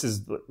much. This has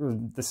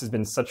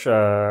been such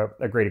a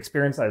great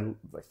experience. I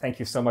thank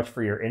you so much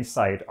for your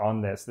insight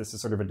on this. This is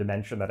sort of a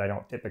dimension that I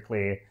don't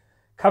typically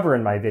cover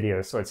in my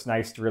videos. So it's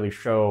nice to really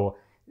show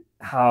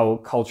how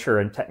culture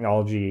and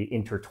technology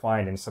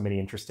intertwine in so many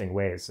interesting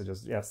ways. So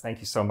yes, thank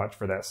you so much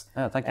for this.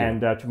 Oh, thank you.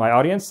 And to my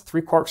audience,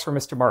 3 quarks for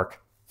Mr.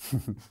 Mark.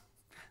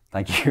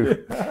 Thank you.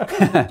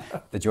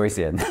 The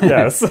Joycean.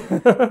 Yes.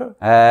 Okay.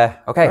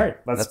 All right,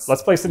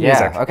 let's play some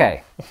music. Yeah,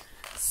 okay.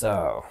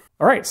 So.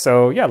 All right,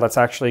 so yeah, let's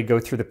actually go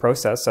through the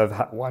process of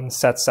how one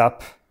sets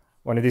up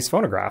one of these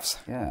phonographs.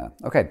 Yeah,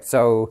 okay.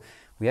 So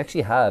we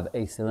actually have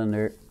a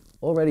cylinder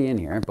already in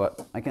here,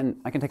 but I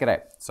can take it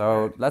out.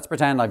 So let's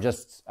pretend I've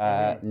just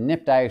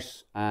nipped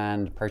out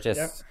and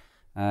purchased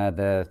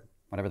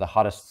whatever the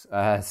hottest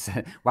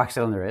wax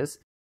cylinder is.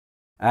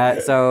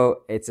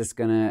 So it's just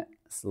gonna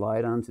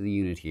slide onto the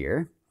unit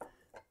here.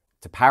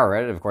 To power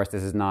it, of course,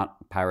 this is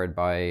not powered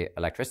by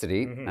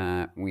electricity.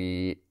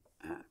 We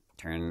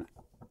turn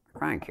a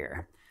crank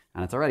here,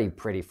 and it's already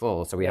pretty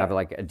full, so we have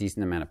like a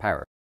decent amount of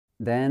power.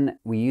 Then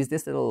we use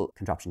this little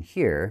contraption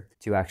here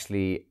to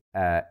actually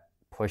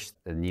push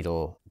the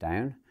needle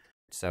down.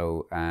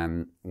 So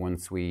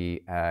once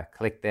we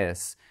click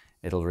this,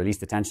 it'll release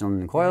the tension on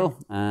the coil,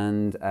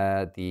 and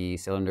the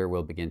cylinder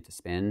will begin to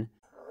spin.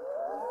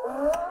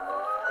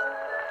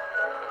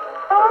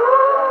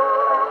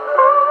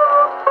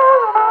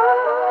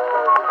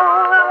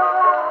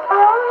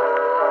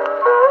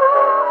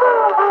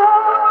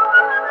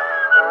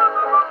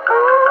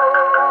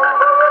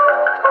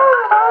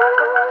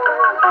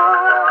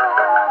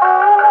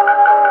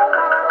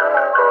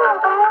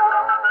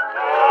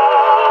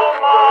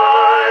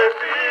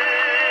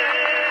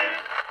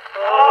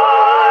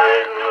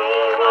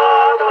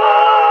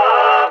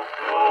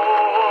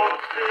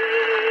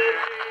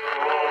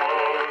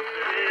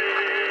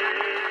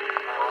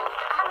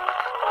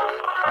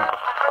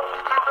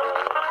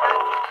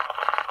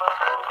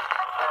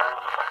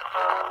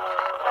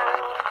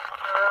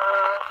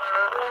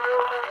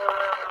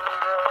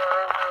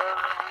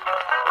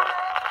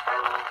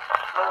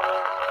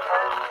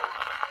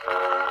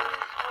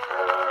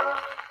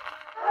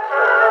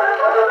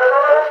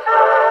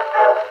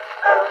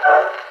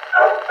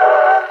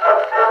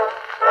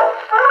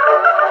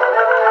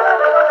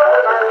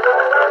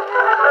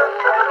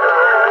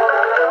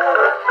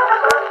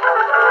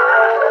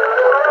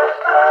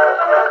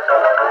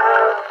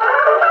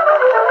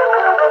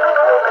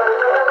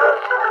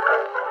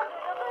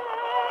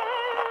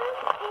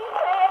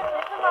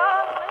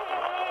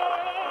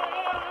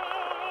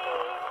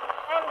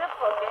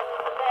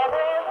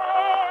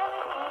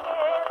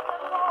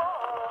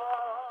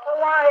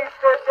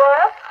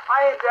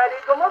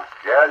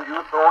 Yeah,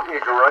 you so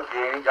ignorant,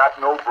 you ain't got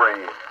no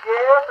brains.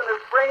 Yes, and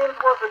if brains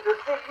was a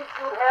disease,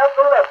 you'd have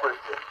the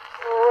leprosy.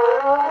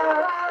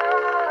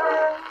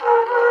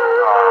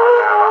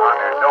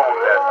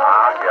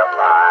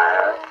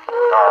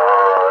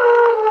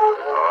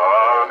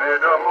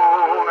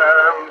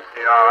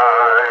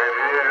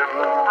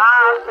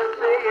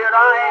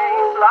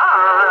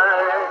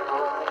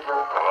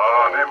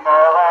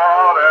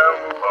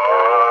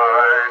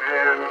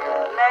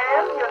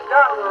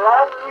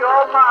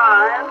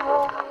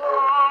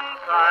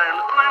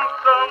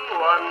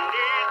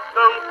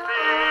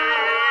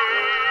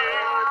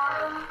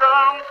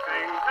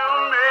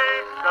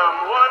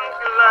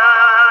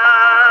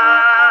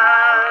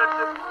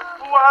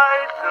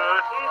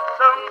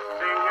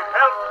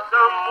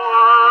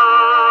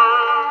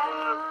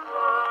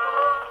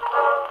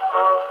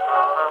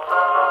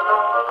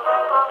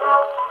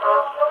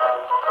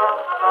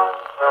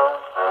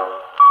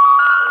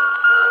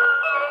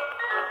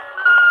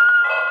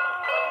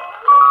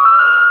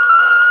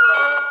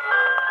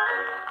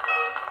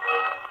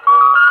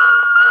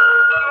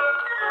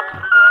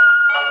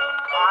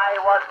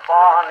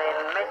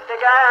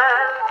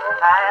 Michigan,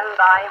 and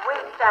I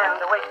wished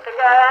and wished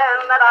again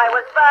that I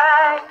was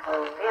back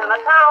in the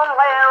town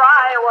where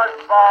I was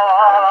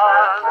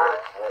born.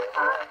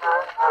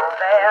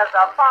 There's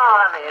a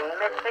farm in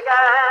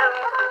Michigan,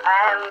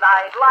 and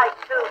I'd like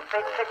to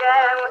fish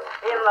again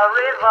in the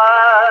river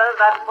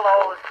that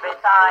flows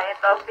beside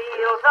the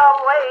fields of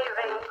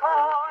waving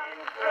corn.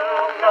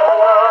 You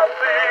know a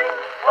thing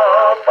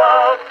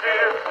about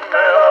this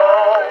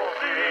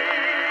melody.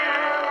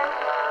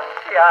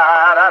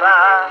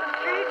 Sha-da-da,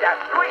 gee,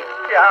 that's sweet.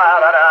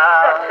 Sha-da-da,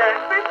 that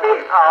can't be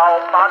beat. Oh,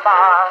 mama,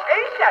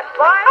 ain't that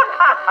fine?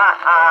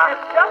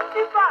 It's just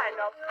divine.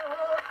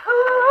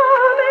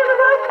 Come in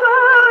the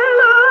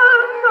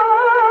silence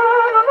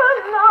of the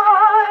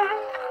night,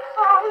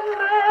 a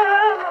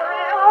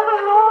memory of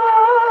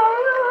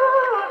long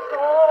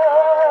ago.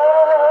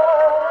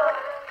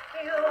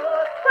 You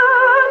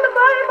stand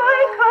by my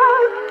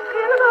couch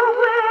in the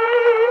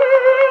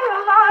waning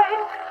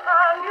light,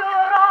 and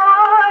your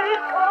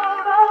eyes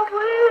hold a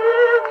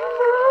whispered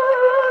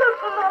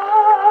glow.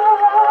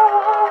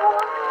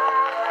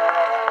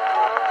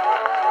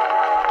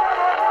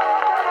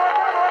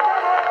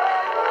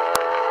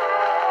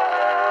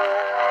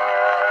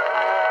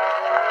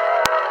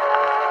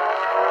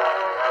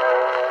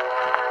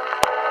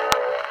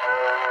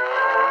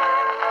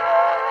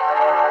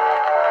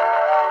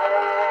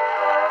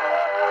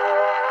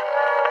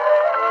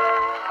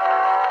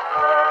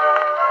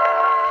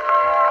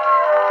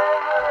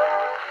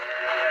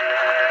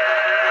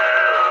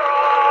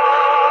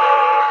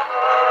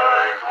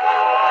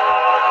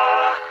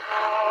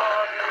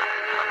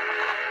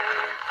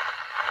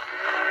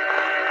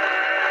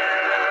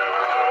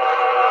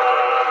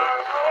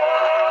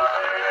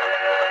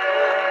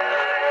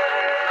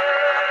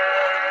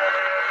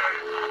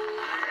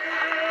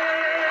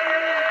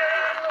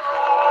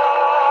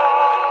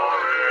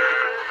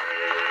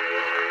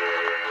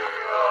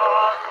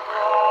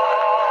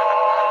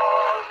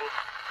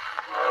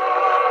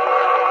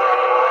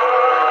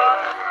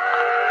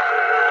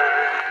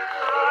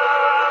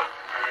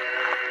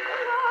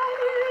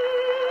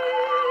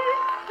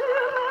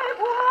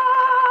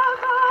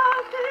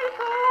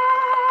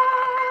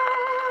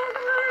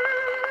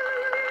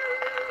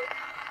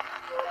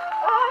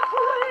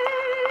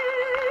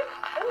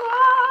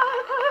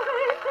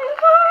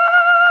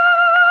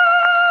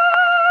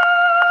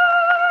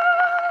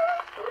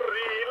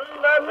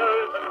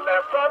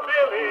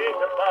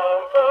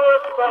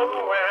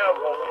 Somewhere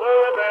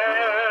over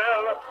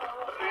there,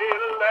 3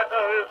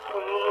 letters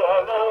to a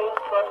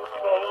lonesome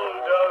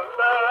soldier's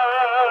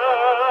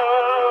love.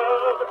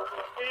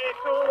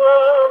 Each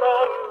one a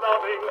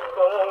loving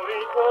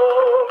story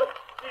told,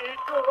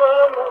 each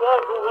one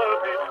was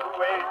worth its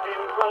weight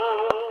in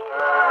gold.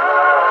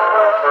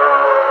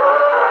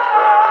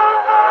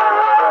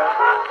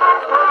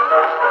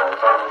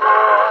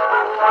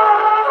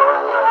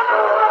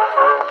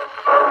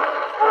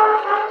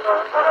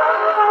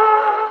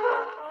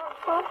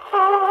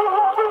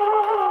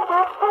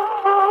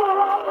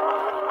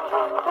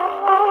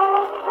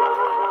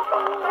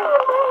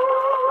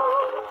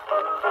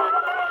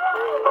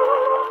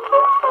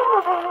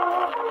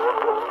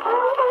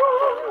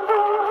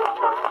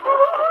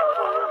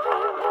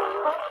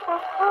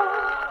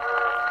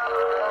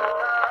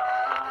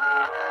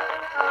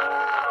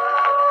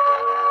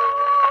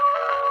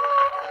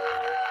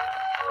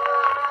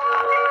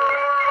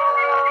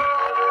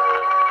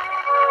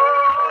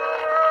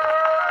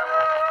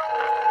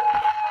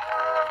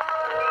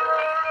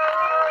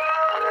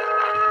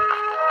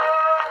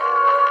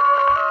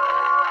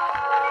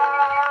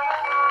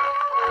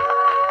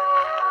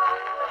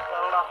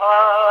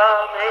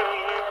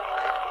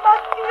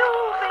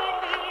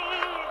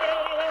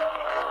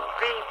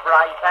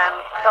 Bright and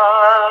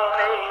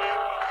stormy,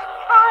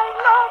 I'm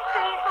not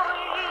be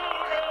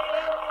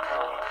breathing.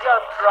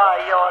 Just dry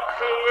your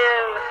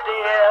tears,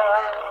 dear.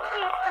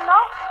 It's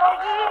not for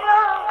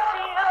years,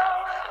 dear.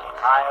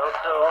 I'll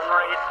soon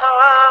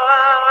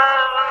return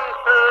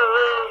to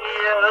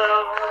you.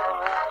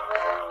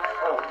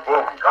 Boom,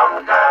 boom, come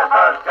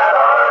gather,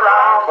 gather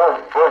around. Boom,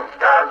 boom,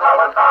 jazz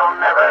lovers from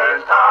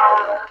every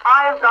town.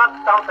 I've got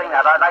something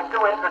that I'd like to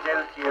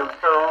introduce you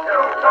to.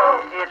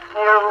 It's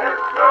new.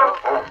 It's new.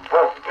 Boom,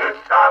 boom,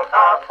 it's got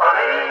a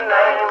funny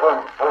name. Boom,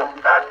 boom,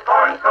 that's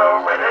going to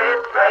win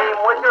its fame.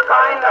 With your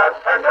kind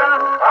attention,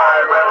 I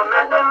will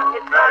mention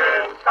it's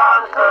very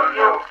sounds to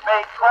you.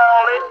 they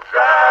call it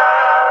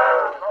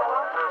Jazz.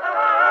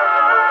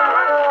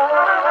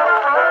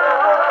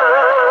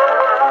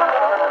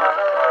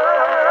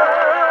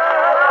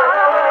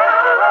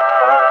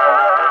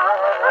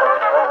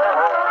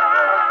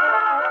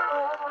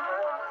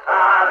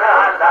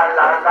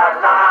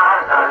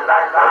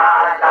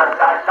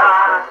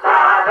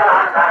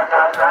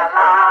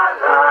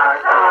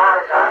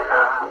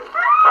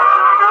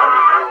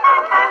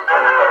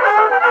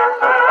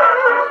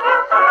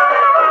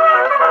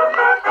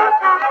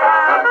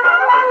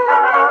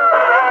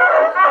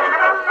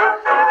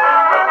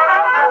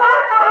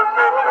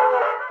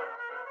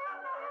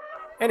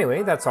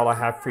 Anyway, that's all I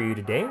have for you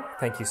today.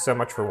 Thank you so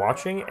much for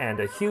watching, and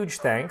a huge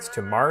thanks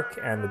to Mark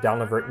and the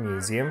Dalnavert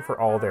Museum for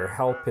all their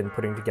help in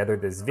putting together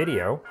this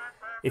video.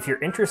 If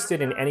you're interested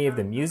in any of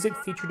the music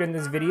featured in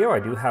this video, I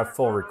do have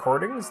full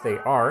recordings. They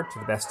are, to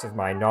the best of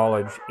my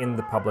knowledge, in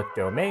the public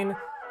domain,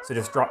 so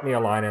just drop me a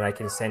line and I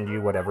can send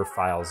you whatever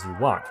files you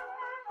want.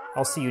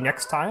 I'll see you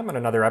next time on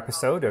another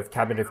episode of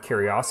Cabinet of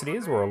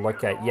Curiosities, where we'll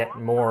look at yet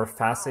more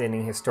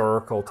fascinating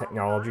historical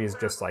technologies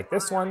just like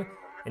this one.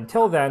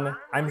 Until then,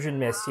 I'm Jean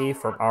Messier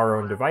from Our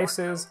Own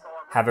Devices.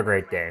 Have a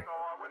great day.